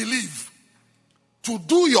can believe to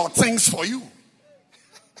do your things for you.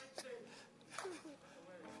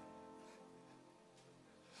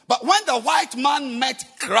 But when the white man met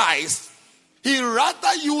Christ, he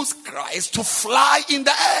rather used Christ to fly in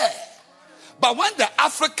the air. But when the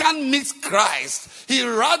African meets Christ, he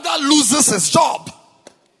rather loses his job.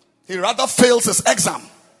 He rather fails his exam.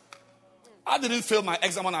 I didn't fail my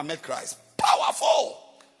exam when I met Christ. Powerful.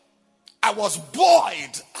 I was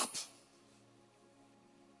buoyed up.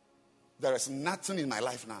 There is nothing in my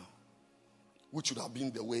life now which would have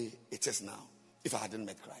been the way it is now if I hadn't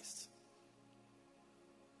met Christ.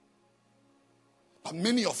 But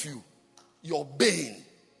many of you, your bane,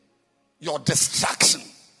 your distraction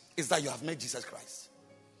is that you have met Jesus Christ.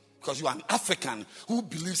 Because you are an African who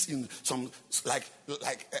believes in some,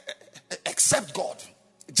 accept God.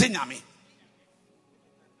 Genuinely.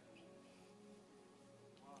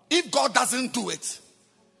 If God doesn't do it,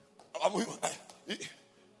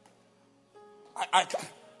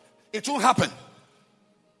 it won't happen.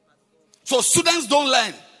 So students don't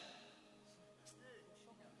learn.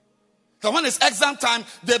 So when it's exam time,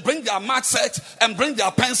 they bring their math set and bring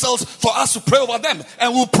their pencils for us to pray over them.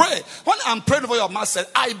 And we'll pray. When I'm praying over your math set,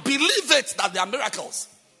 I believe it that there are miracles.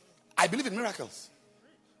 I believe in miracles.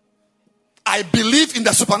 I believe in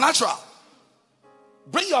the supernatural.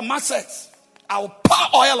 Bring your math set. I'll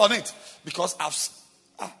pour oil on it. Because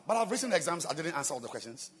I've written the exams, I didn't answer all the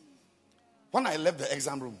questions. When I left the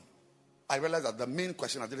exam room, I realized that the main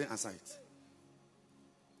question, I didn't answer it.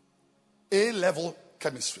 A-level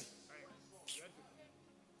chemistry.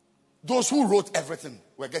 Those who wrote everything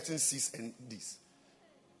were getting C's and D's.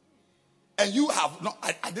 And you have not,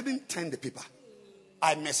 I didn't turn the paper.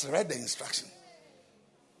 I misread the instruction.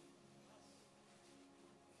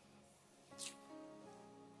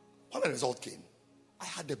 When the result came, I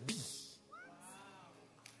had a B.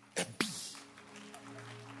 A B.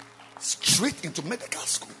 Straight into medical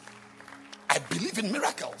school. I believe in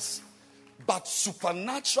miracles. But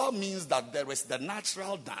supernatural means that there is the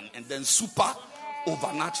natural done and then super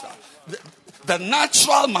overnatural. The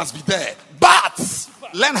natural must be there. But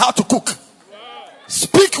learn how to cook.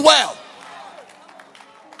 Speak well.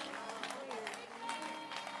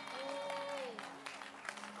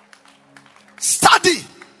 Study.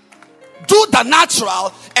 Do the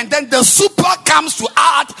natural, and then the super comes to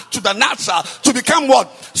add to the natural to become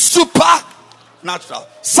what? Supernatural.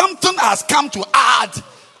 Something has come to add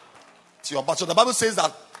to your battle. The Bible says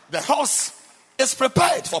that the horse is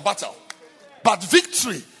prepared for battle, but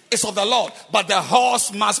victory is of the Lord. But the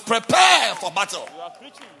horse must prepare for battle.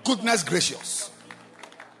 Goodness gracious.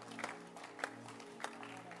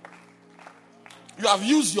 You have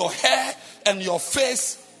used your hair and your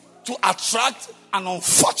face to attract an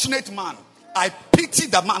unfortunate man. I pity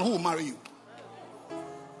the man who will marry you.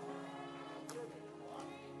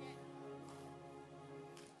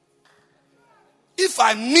 If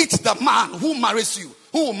I meet the man who marries you,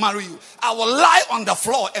 who will marry you, I will lie on the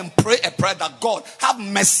floor and pray a prayer that God have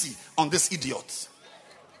mercy on this idiot.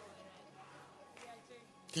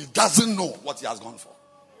 He doesn't know what he has gone for.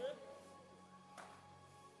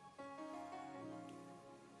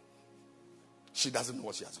 She doesn't know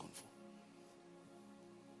what she has gone for.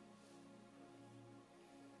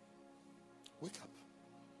 Wake up.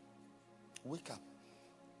 Wake up.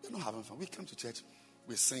 You're not having fun. We come to church,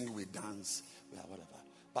 we sing, we dance, we have whatever.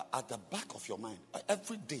 But at the back of your mind,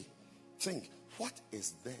 every day, think, what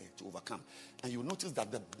is there to overcome? And you notice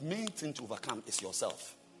that the main thing to overcome is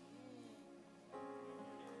yourself.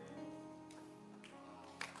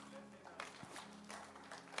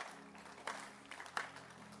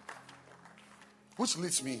 Which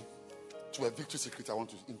leads me to a victory secret I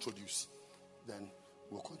want to introduce. Then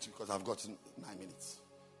we'll continue because I've got 9 minutes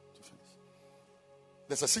to finish.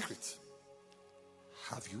 There's a secret.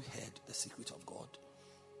 Have you heard the secret of God?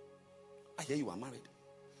 I hear you are married.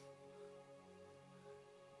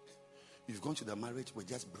 You've gone to the marriage with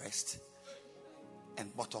just breast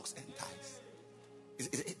and buttocks and thighs.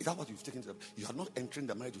 Is that what you've taken to the? You are not entering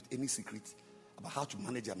the marriage with any secret about how to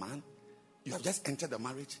manage a man. You have just entered the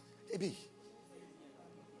marriage. Baby.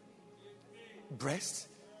 Breasts.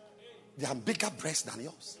 They are bigger breasts than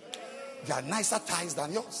yours. They are nicer thighs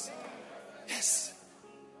than yours. Yes.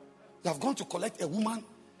 You have gone to collect a woman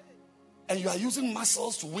and you are using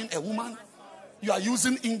muscles to win a woman. You are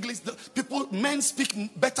using English. Men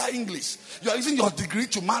speak better English. You are using your degree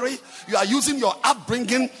to marry. You are using your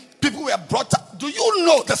upbringing. People were brought up. Do you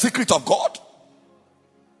know the secret of God?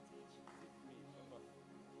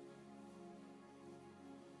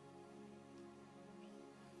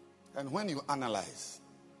 And when you analyze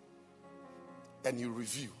and you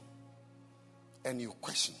review and you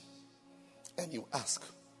question and you ask,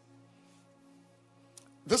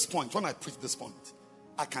 this point, when I preach this point,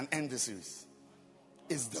 I can end the series.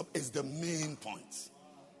 Is the main point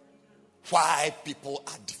why people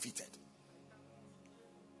are defeated.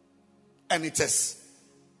 And it is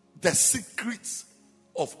the secret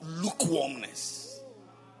of lukewarmness.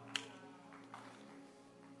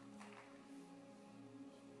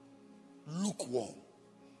 Lukewarm.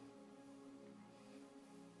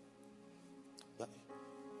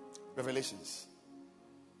 Revelations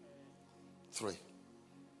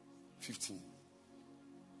 3:15.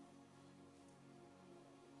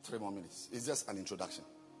 3 more minutes. It's just an introduction.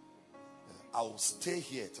 I will stay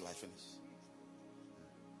here till I finish.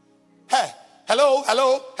 Hey, hello.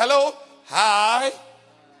 Hi.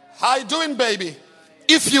 How you doing, baby?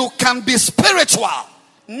 If you can be spiritual,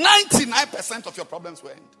 99% of your problems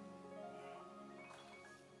will end.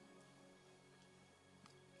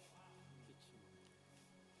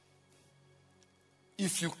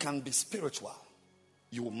 If you can be spiritual,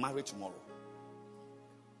 you will marry tomorrow.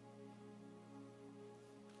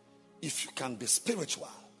 If you can be spiritual,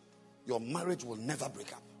 your marriage will never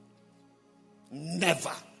break up.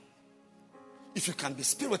 Never. If you can be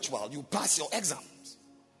spiritual, you pass your exams.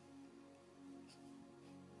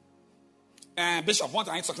 Bishop, what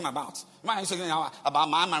are you talking about? Why are you talking about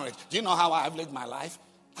my marriage? Do you know how I've lived my life?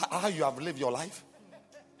 How you have lived your life?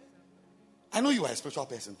 I know you are a spiritual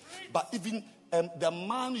person, but even the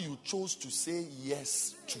man you chose to say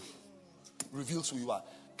yes to reveals who you are.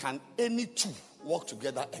 Can any two work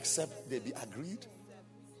together except they be agreed?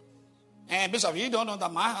 Bishop, you don't know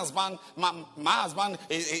that my husband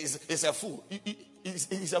is a fool.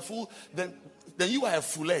 He's a fool. Then you are a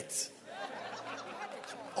foolette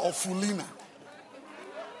or foolina.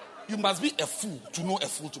 You must be a fool to know a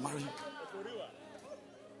fool to marry you.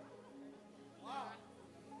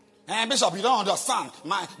 Bishop, you don't understand.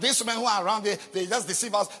 These men who are around, they just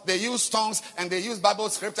deceive us. They use tongues and they use Bible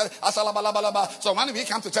scripture. So when we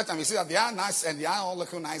come to church and we see that they are nice and they are all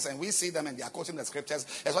looking nice and we see them and they are quoting the scriptures,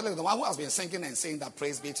 especially the one who has been singing and saying that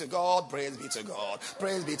praise be to God, praise be to God,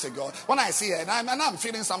 praise be to God. When I see it, and I'm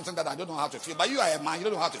feeling something that I don't know how to feel. But you are a man, you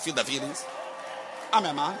don't know how to feel the feelings. I'm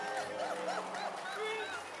a man.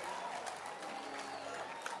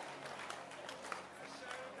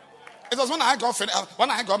 It was when I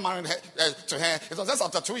got married to her, it was just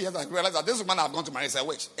after 2 years I realized that this woman I've gone to marry is a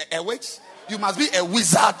witch. A witch? You must be a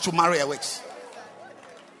wizard to marry a witch.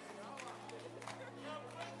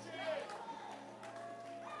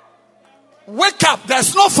 Wake up.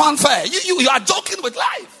 There's no fanfare. You are joking with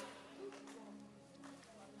life.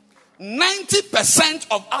 90%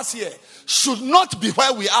 of us here should not be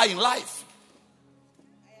where we are in life.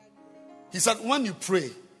 He said, when you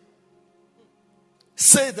pray,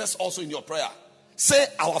 say this also in your prayer. Say,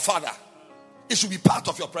 our Father. It should be part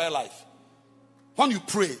of your prayer life. When you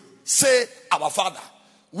pray, say, our Father,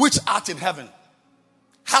 which art in heaven,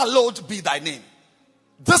 hallowed be thy name.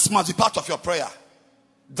 This must be part of your prayer.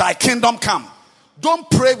 Thy kingdom come. Don't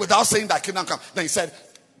pray without saying thy kingdom come. Then he said,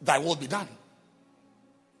 thy will be done.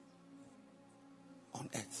 On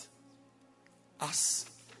earth. As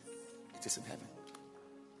it is in heaven.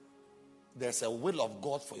 There's a will of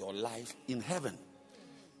God for your life in heaven.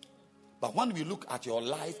 But when we look at your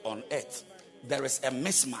life on earth, there is a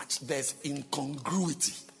mismatch. There's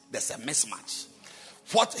incongruity. There's a mismatch.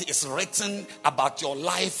 What is written about your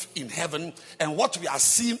life in heaven and what we are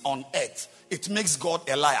seeing on earth, it makes God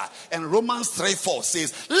a liar. And Romans 3:4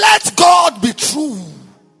 says, let God be true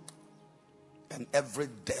and every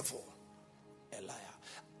devil a liar.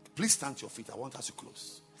 Please stand to your feet. I want us to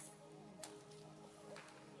close.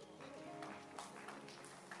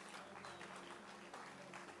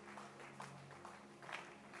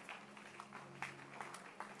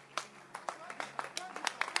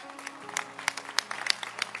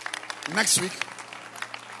 Next week,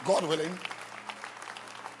 God willing,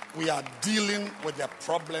 we are dealing with the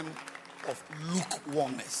problem of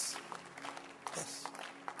lukewarmness. Yes.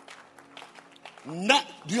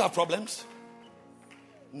 Do you have problems?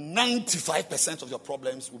 95% of your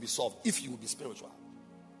problems will be solved if you will be spiritual.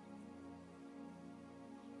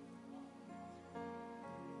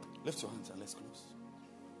 Lift your hands and let's close.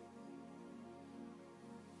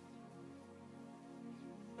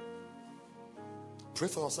 Pray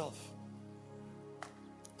for yourself.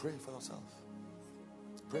 Pray for yourself.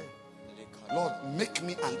 Pray. Lord, make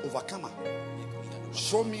me an overcomer.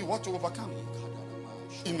 Show me what to overcome.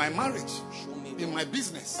 In my marriage, in my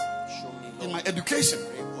business, in my education.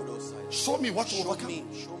 Show me what to overcome.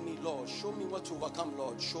 Show me, Lord. Show me what to overcome,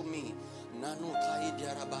 Lord. Show me.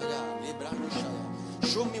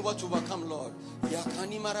 Show me what to overcome, Lord.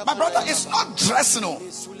 My brother, it's not dressing.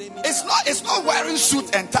 It's not wearing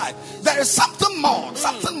suit and tie. There is something more.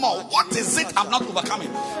 Something more. What is it I'm not overcoming?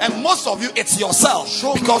 And most of you, it's yourself.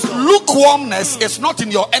 Because lukewarmness is not in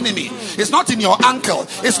your enemy. It's not in your uncle.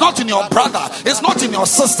 It's not in your brother. It's not in your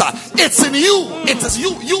sister. It's in you. It is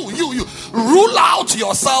you. You. Rule out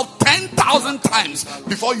yourself 10,000 times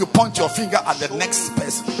before you point your finger at the next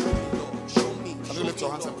person. Can you lift your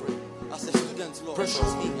hands and pray? As a student, Lord,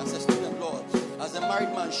 show me. As a student, Lord. As a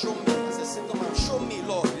married man, show me. As a single man, show me,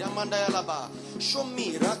 Lord. Show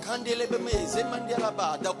me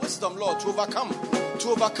the wisdom, Lord, to overcome, Lord, to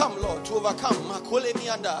overcome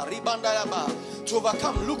to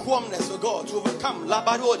overcome lukewarmness, oh God, to overcome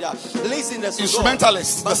laziness,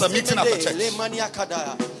 instrumentalists. There's a meeting at the church.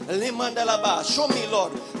 Show me,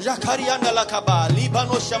 Lord, that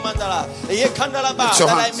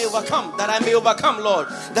I may overcome, Lord,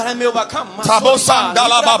 that I may overcome.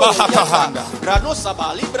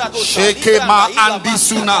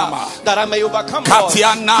 That I may overcome, Lord.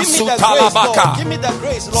 Give me the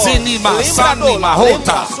grace, Lord. Sinima Sanima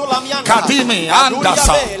Hota Kadimi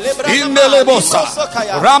Andasa Indelebosa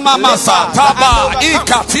Ramamasa Taba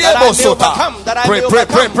Ikatiebosota. Pray.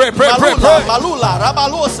 Malula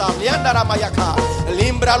Rabalosa Lianda Ramayaka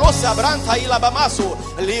Limbralosa Branta Ilabamaso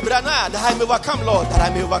Librana. That I may overcome, Lord, that I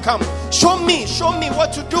may overcome. Show me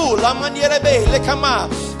what to do. Lamandierebe Lekama.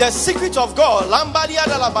 The secret of God. Lambadia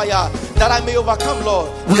Dalabaya. That I may overcome, Lord.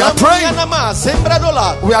 We are praying.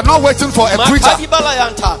 We are not waiting for a preacher. We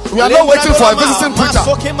are not waiting for a visiting preacher.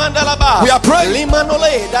 We are praying.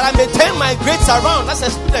 That I may turn my grades around as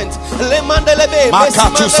a student.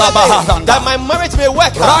 That my marriage may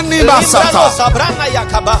work. Father,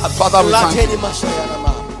 we thank you. Father, we thank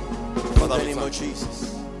you.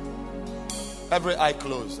 Jesus. Every eye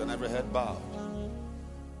closed and every head bowed.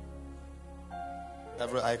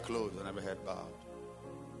 Every eye closed and every head bowed.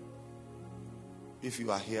 If you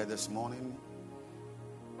are here this morning,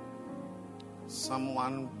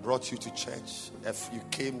 someone brought you to church, if you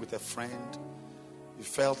came with a friend, you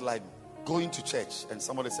felt like going to church, and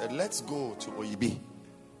somebody said, let's go to Oyibi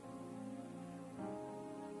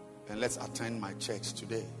and let's attend my church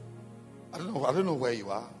today. I don't know where you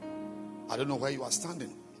are. I don't know where you are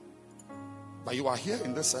standing. But you are here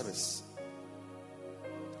in this service.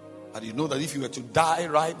 And you know that if you were to die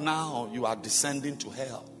right now, you are descending to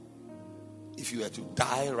hell. If you were to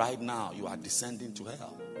die right now, you are descending to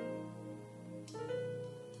hell.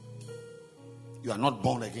 You are not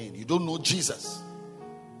born again. You don't know Jesus.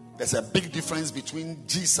 There's a big difference between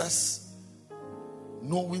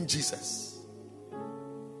knowing Jesus,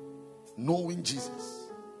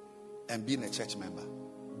 and being a church member.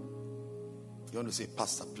 You want to say,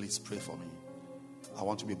 Pastor, please pray for me. I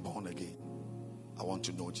want to be born again. I want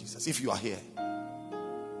to know Jesus. If you are here,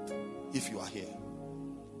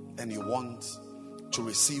 and you want to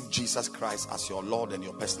receive Jesus Christ as your Lord and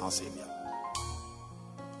your personal Savior,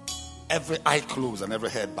 every eye closed and every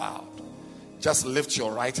head bowed, just lift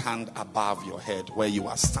your right hand above your head where you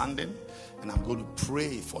are standing, and I'm going to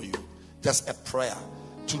pray for you. Just a prayer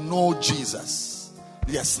to know Jesus.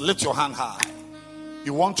 Yes, lift your hand high.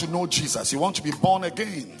 You want to know Jesus. You want to be born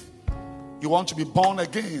again. You want to be born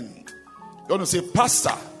again. You want to say,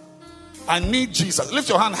 Pastor, I need Jesus. Lift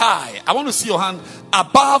your hand high. I want to see your hand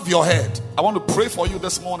above your head. I want to pray for you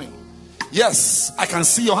this morning. Yes, I can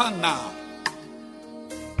see your hand now.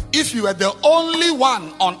 If you were the only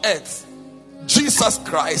one on earth, Jesus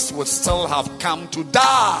Christ would still have come to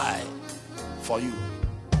die for you.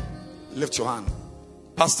 Lift your hand.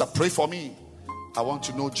 Pastor, pray for me. I want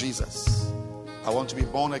to know Jesus. I want to be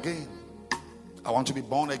born again. I want to be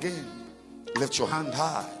born again. Lift your hand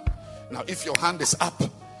high. Now, if your hand is up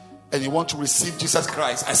and you want to receive Jesus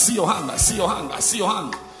Christ, I see your hand. I see your hand. I see your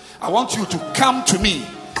hand. I want you to come to me.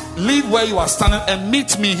 Leave where you are standing and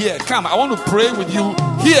meet me here. Come, I want to pray with you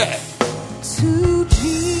here. to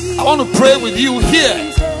Jesus. I want to pray with you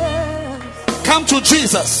here. Come to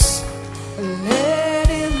Jesus. Let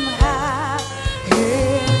him have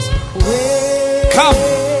his way. Come.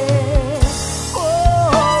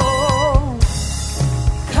 Oh,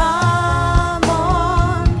 come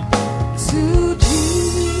on to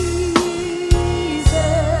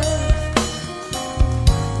Jesus.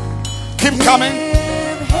 Keep coming.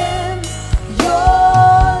 Give him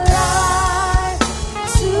your life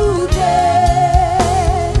today.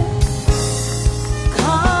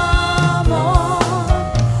 Come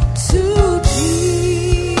on to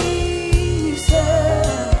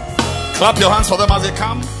Jesus. Clap your hands for them as they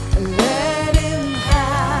come. Let him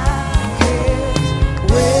have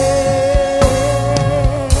his way.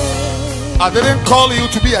 I didn't call you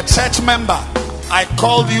to be a church member. I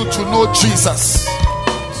called you to know Jesus.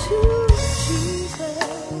 To Jesus.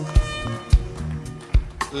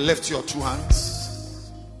 Lift your two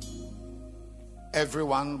hands.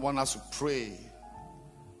 Everyone want us to pray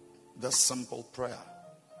this simple prayer.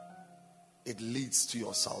 It leads to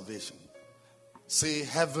your salvation. Say,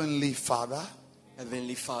 Heavenly Father,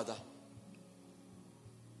 Heavenly Father,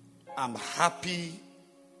 I'm happy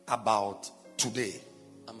about today.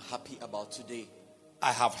 I'm happy about today.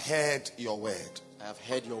 I have heard your word, I have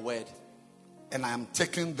heard your word, and I am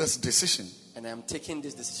taking this decision and I am taking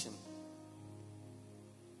this decision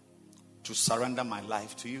to surrender my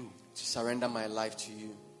life to you. to surrender my life to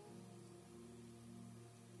you.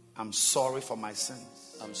 I'm sorry for my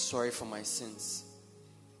sins. I'm sorry for my sins.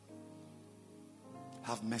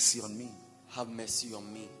 Have mercy on me. Have mercy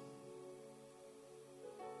on me.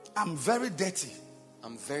 I'm very dirty.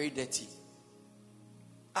 I'm very dirty.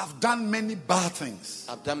 I've done many bad things.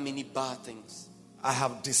 I've done many bad things. I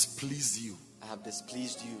have displeased you. I have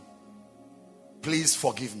displeased you. Please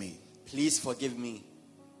forgive me Please forgive me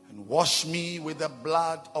and wash me with the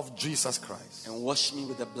blood of Jesus Christ. and wash me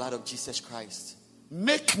with the blood of Jesus Christ.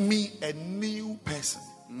 Make me a new person.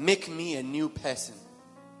 Make me a new person.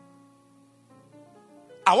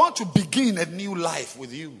 I want to begin a new life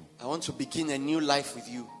with you. I want to begin a new life with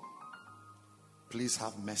you. Please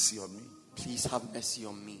have mercy on me. Please have mercy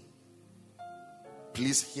on me.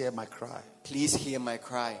 Please hear my cry Please hear my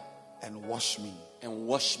cry and wash me and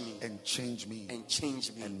wash me and change me and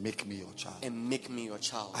change me and make me your child. and make me your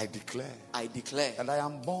child. I declare I declare that I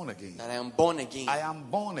am born again. that I am born again. I am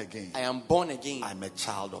born again. I am born again. I'm a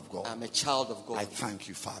child of God. I'm a child of God. I thank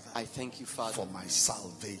you, Father, I thank you, Father, for my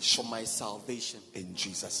salvation. for my salvation. In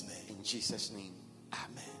Jesus' name. In Jesus' name.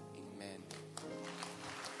 Amen. Amen.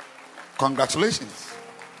 Congratulations.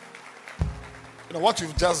 You know what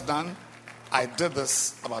you've just done? I did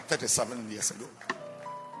this about 37 years ago.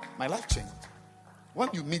 My life changed. When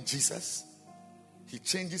you meet Jesus, he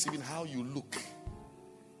changes even how you look,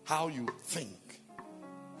 how you think,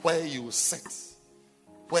 where you sit,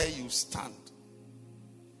 where you stand,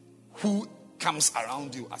 who comes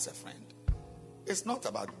around you as a friend. It's not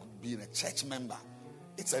about being a church member.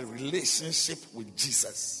 It's a relationship with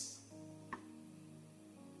Jesus.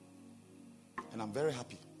 And I'm very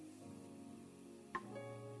happy.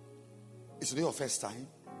 Is today your first time?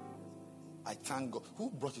 I thank God. Who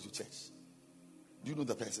brought you to church? Do you know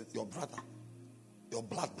the person? Your brother. Your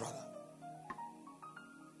blood brother.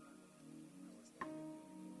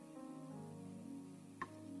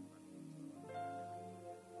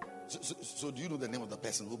 So do you know the name of the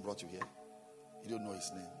person who brought you here? You don't know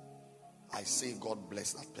his name. I say God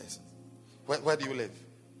bless that person. Where do you live?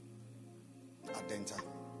 Adenta.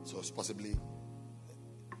 So it's possibly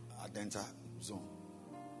Adenta zone.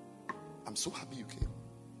 I'm so happy you came.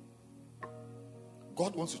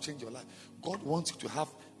 God wants to change your life. God wants you to have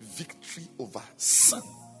victory over sin,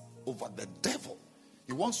 over the devil.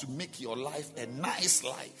 He wants to make your life a nice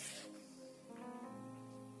life.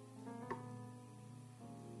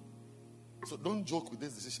 So don't joke with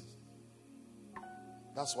these decisions.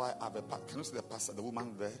 That's why I have a pastor. Can you see the pastor, the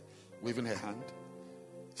woman there, waving her hand?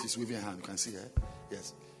 She's waving her hand. You can see her.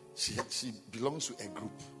 Yes. She belongs to a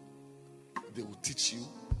group. They will teach you.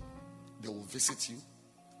 They will visit you.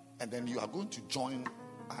 And then you are going to join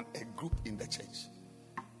a group in the church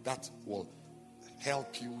that will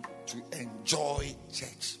help you to enjoy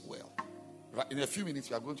church well. Right? In a few minutes,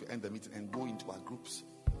 we are going to end the meeting and go into our groups.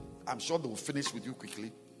 I'm sure they will finish with you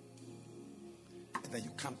quickly. And then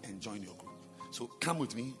you come and join your group. So come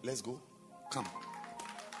with me. Let's go. Come.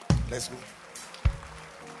 Let's go.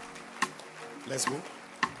 Let's go.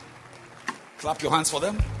 Clap your hands for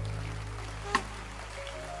them.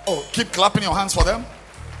 Oh, keep clapping your hands for them.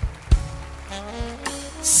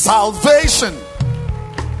 Salvation.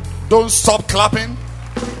 Don't stop clapping.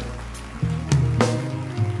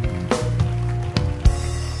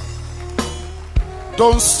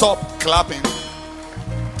 Don't stop clapping.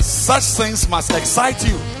 Such things must excite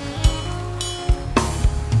you.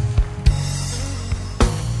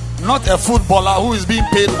 Not a footballer who is being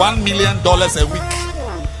paid $1 million a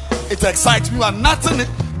week. It excites you, and nothing,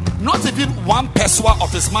 not even 1 pesewa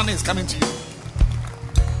of his money is coming to you.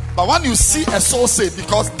 But when you see a soul saved,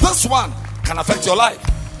 because this one can affect your life.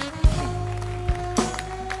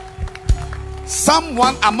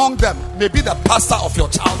 Someone among them may be the pastor of your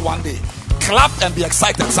child one day. Clap and be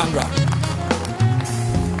excited, Sandra.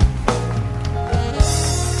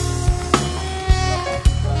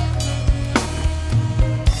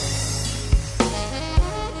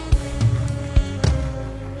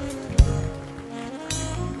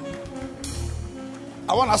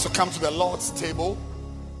 I want us to come to the Lord's table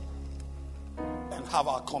and have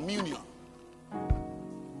our communion.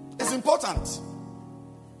 It's important.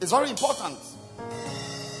 It's very important.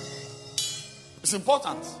 It's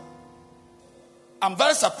important. I'm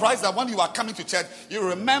very surprised that when you are coming to church, you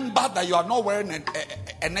remember that you are not wearing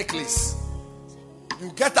a necklace.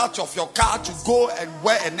 You get out of your car to go and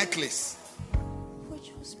wear a necklace.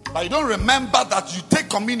 But you don't remember that you take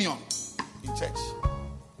communion in church.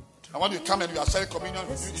 And when you come and you are sharing communion,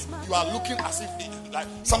 you are looking as if like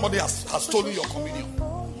somebody has stolen your communion.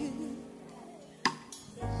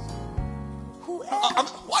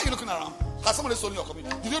 Why are you looking around? Has somebody stolen your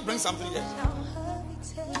communion? Did you bring something here?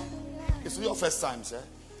 It's your first time, sir.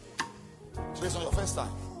 Today's not your first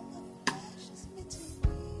time.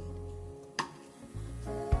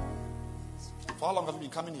 For how long have you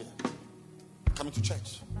been coming here? Coming to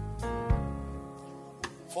church?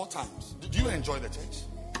 4 times. Do you enjoy the church?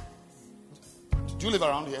 Do you live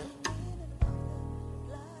around here?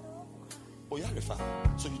 Oh, yeah, Rifa.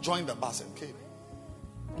 So you joined the bus and came.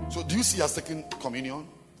 So do you see us taking communion?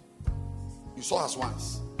 You saw us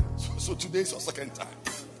once. So today is your second time.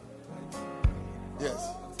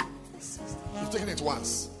 Yes. You've taken it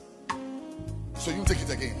once. So you take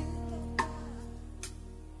it again.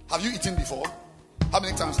 Have you eaten before? How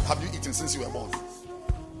many times have you eaten since you were born?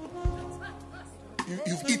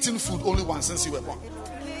 You've eaten food only once since you were born.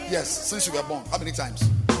 Yes, since you were born. How many times?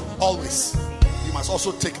 Always. You must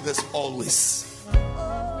also take this always.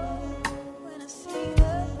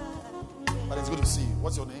 But it's good to see you.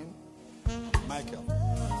 What's your name? Michael.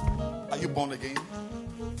 Are you born again?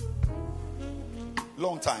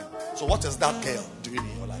 Long time. So what is that girl doing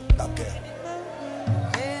in your life? That girl.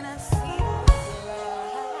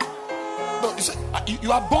 No, you say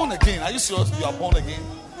you are born again. Are you serious? You are born again.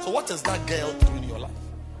 So what is that girl doing in your life?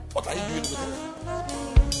 What are you doing with her?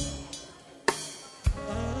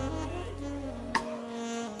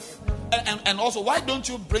 And also, why don't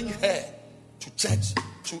you bring her to church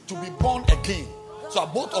to be born again, so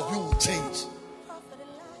that both of you will change?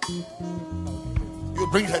 You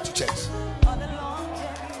bring her to church.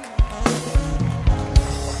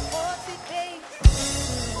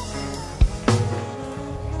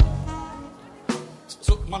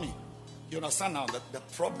 So, mommy, you understand now that the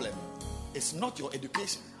problem is not your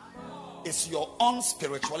education, it's your own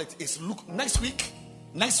spirituality. It's look next week.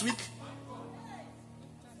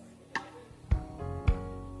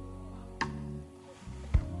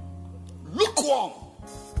 Lukewarm.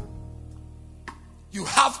 You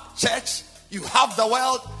have church, you have the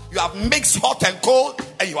world, you have mixed hot and cold,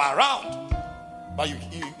 and you are around. But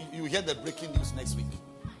you hear the breaking news next week.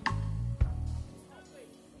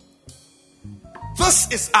 This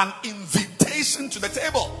is an invitation to the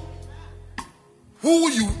table. Who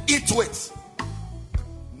you eat with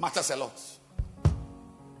matters a lot.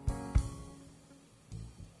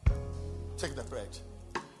 Take the bread.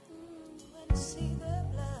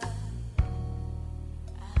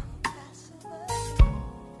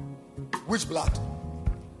 Which blood?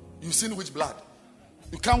 You've seen which blood?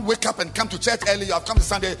 You can't wake up and come to church early. You have come to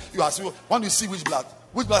Sunday. You ask, when you see which blood?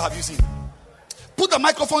 Which blood have you seen? Put the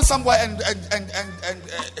microphone somewhere and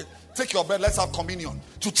take your bread. Let's have communion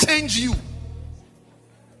to change you.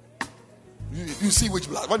 You see which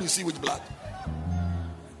blood? When you see which blood?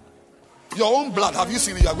 Your own blood. Have you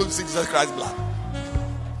seen it? You are going to see Jesus Christ's blood.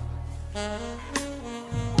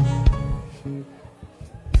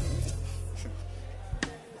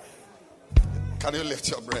 Can you lift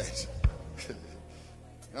your bread?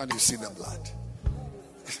 And you see the blood.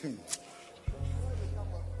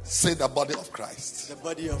 Say the body of Christ. The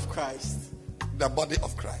body of Christ. The body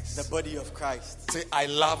of Christ. The body of Christ. Say, I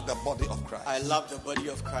love the body of Christ. I love the body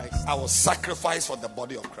of Christ. I will sacrifice for the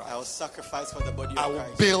body of Christ. I will sacrifice for the body of I Christ.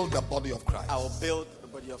 will build the body of Christ. I will build the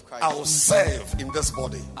body body of Christ. I will serve in this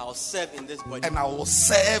body. I will serve in this body. And I will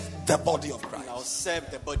serve the body of And I will Christ.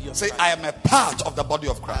 serve the body of Say, Christ. I am a part of the body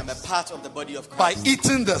of I am a Christ. part of the body of By Christ.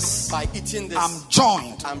 eating this, By eating this, I'm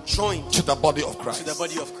joined to to the body of Christ. the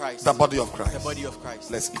body of Christ. The body of Christ. The body of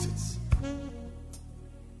Christ. Let's eat it.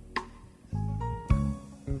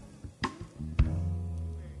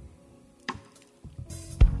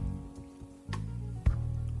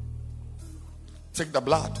 Take the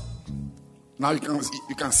blood. Now you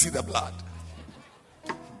can see the blood.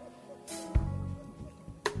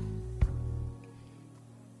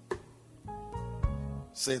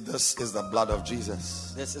 Say, this is the blood of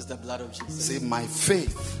Jesus. This is the blood of Jesus. Say, my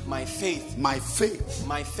faith. My faith. My faith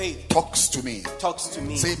My faith talks to me. talks to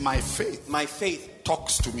me. Say, my faith My faith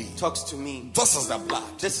talks to me. talks to me. This is the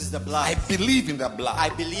blood. This is the I blood. believe in the blood. I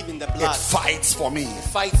believe in the It blood. fights for me. It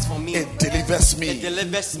fights for me. It delivers me. It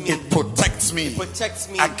delivers me. It protects me. It protects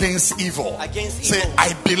me against evil. against Say, evil.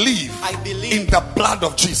 I believe in the blood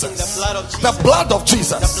of Jesus. the blood of Jesus. The blood of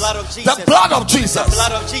Jesus. The blood of Jesus. The blood of Jesus. The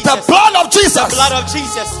blood of Jesus. The blood of Jesus. The blood of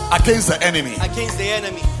Jesus Against the enemy. against the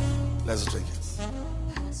enemy. Let's drink it.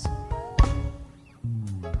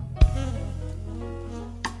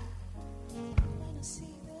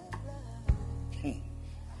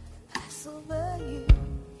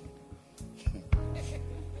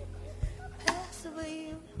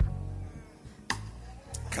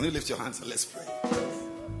 Can you lift your hands and let's pray?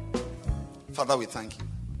 Father, we thank you.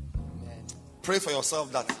 Pray for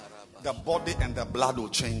yourself that the body and the blood will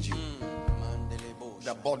change you.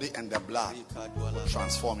 The body and the blood will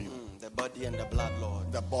transform you. The body and the blood,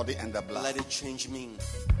 Lord. The body and the blood. Let it change me.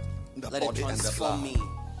 The Let it body and the transform blood. me.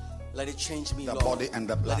 Let it change me, The Lord. body and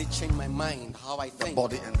the blood. Let it change my mind, how I think.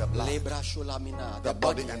 body and the blood. Lebra shulamina. The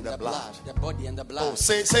body and the blood. The body and the blood. Oh,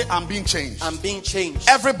 say I'm being changed. I'm being changed.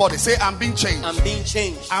 Everybody say, I'm being changed. I'm being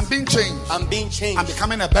changed. I'm being changed. I'm being changed. I'm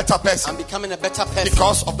becoming a better person. I'm becoming a better person.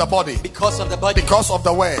 Because of the body. Because of the body. Because of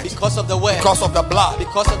the word. Because of the word. Because of the blood.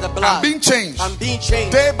 Because of the blood. I'm being changed. I'm being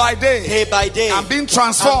changed. Day by day. Day by day. I'm being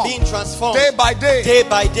transformed. I'm being transformed. Day by day. Day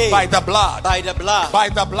by day. By the blood. By the blood. By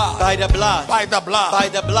the blood. By the blood. By the blood. By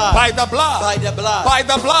the blood. By the blood. By the blood. By the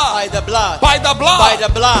blood. By the blood. By the blood. By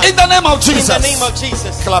the blood. In the name of Jesus. In the name of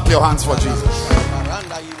Jesus. Clap your hands for Jesus.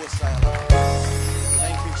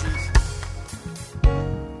 Thank you, Jesus.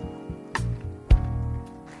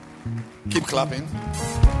 Keep clapping.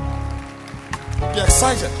 Be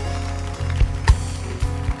excited.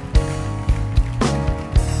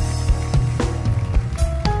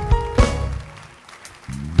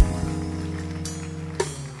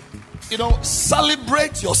 You know,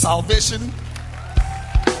 celebrate your salvation.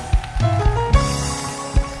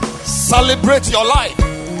 Celebrate your life.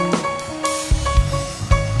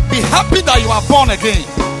 Be happy that you are born again,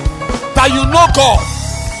 that you know God.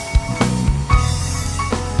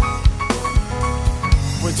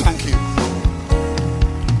 We thank you.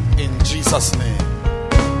 In Jesus' name.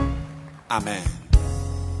 Amen.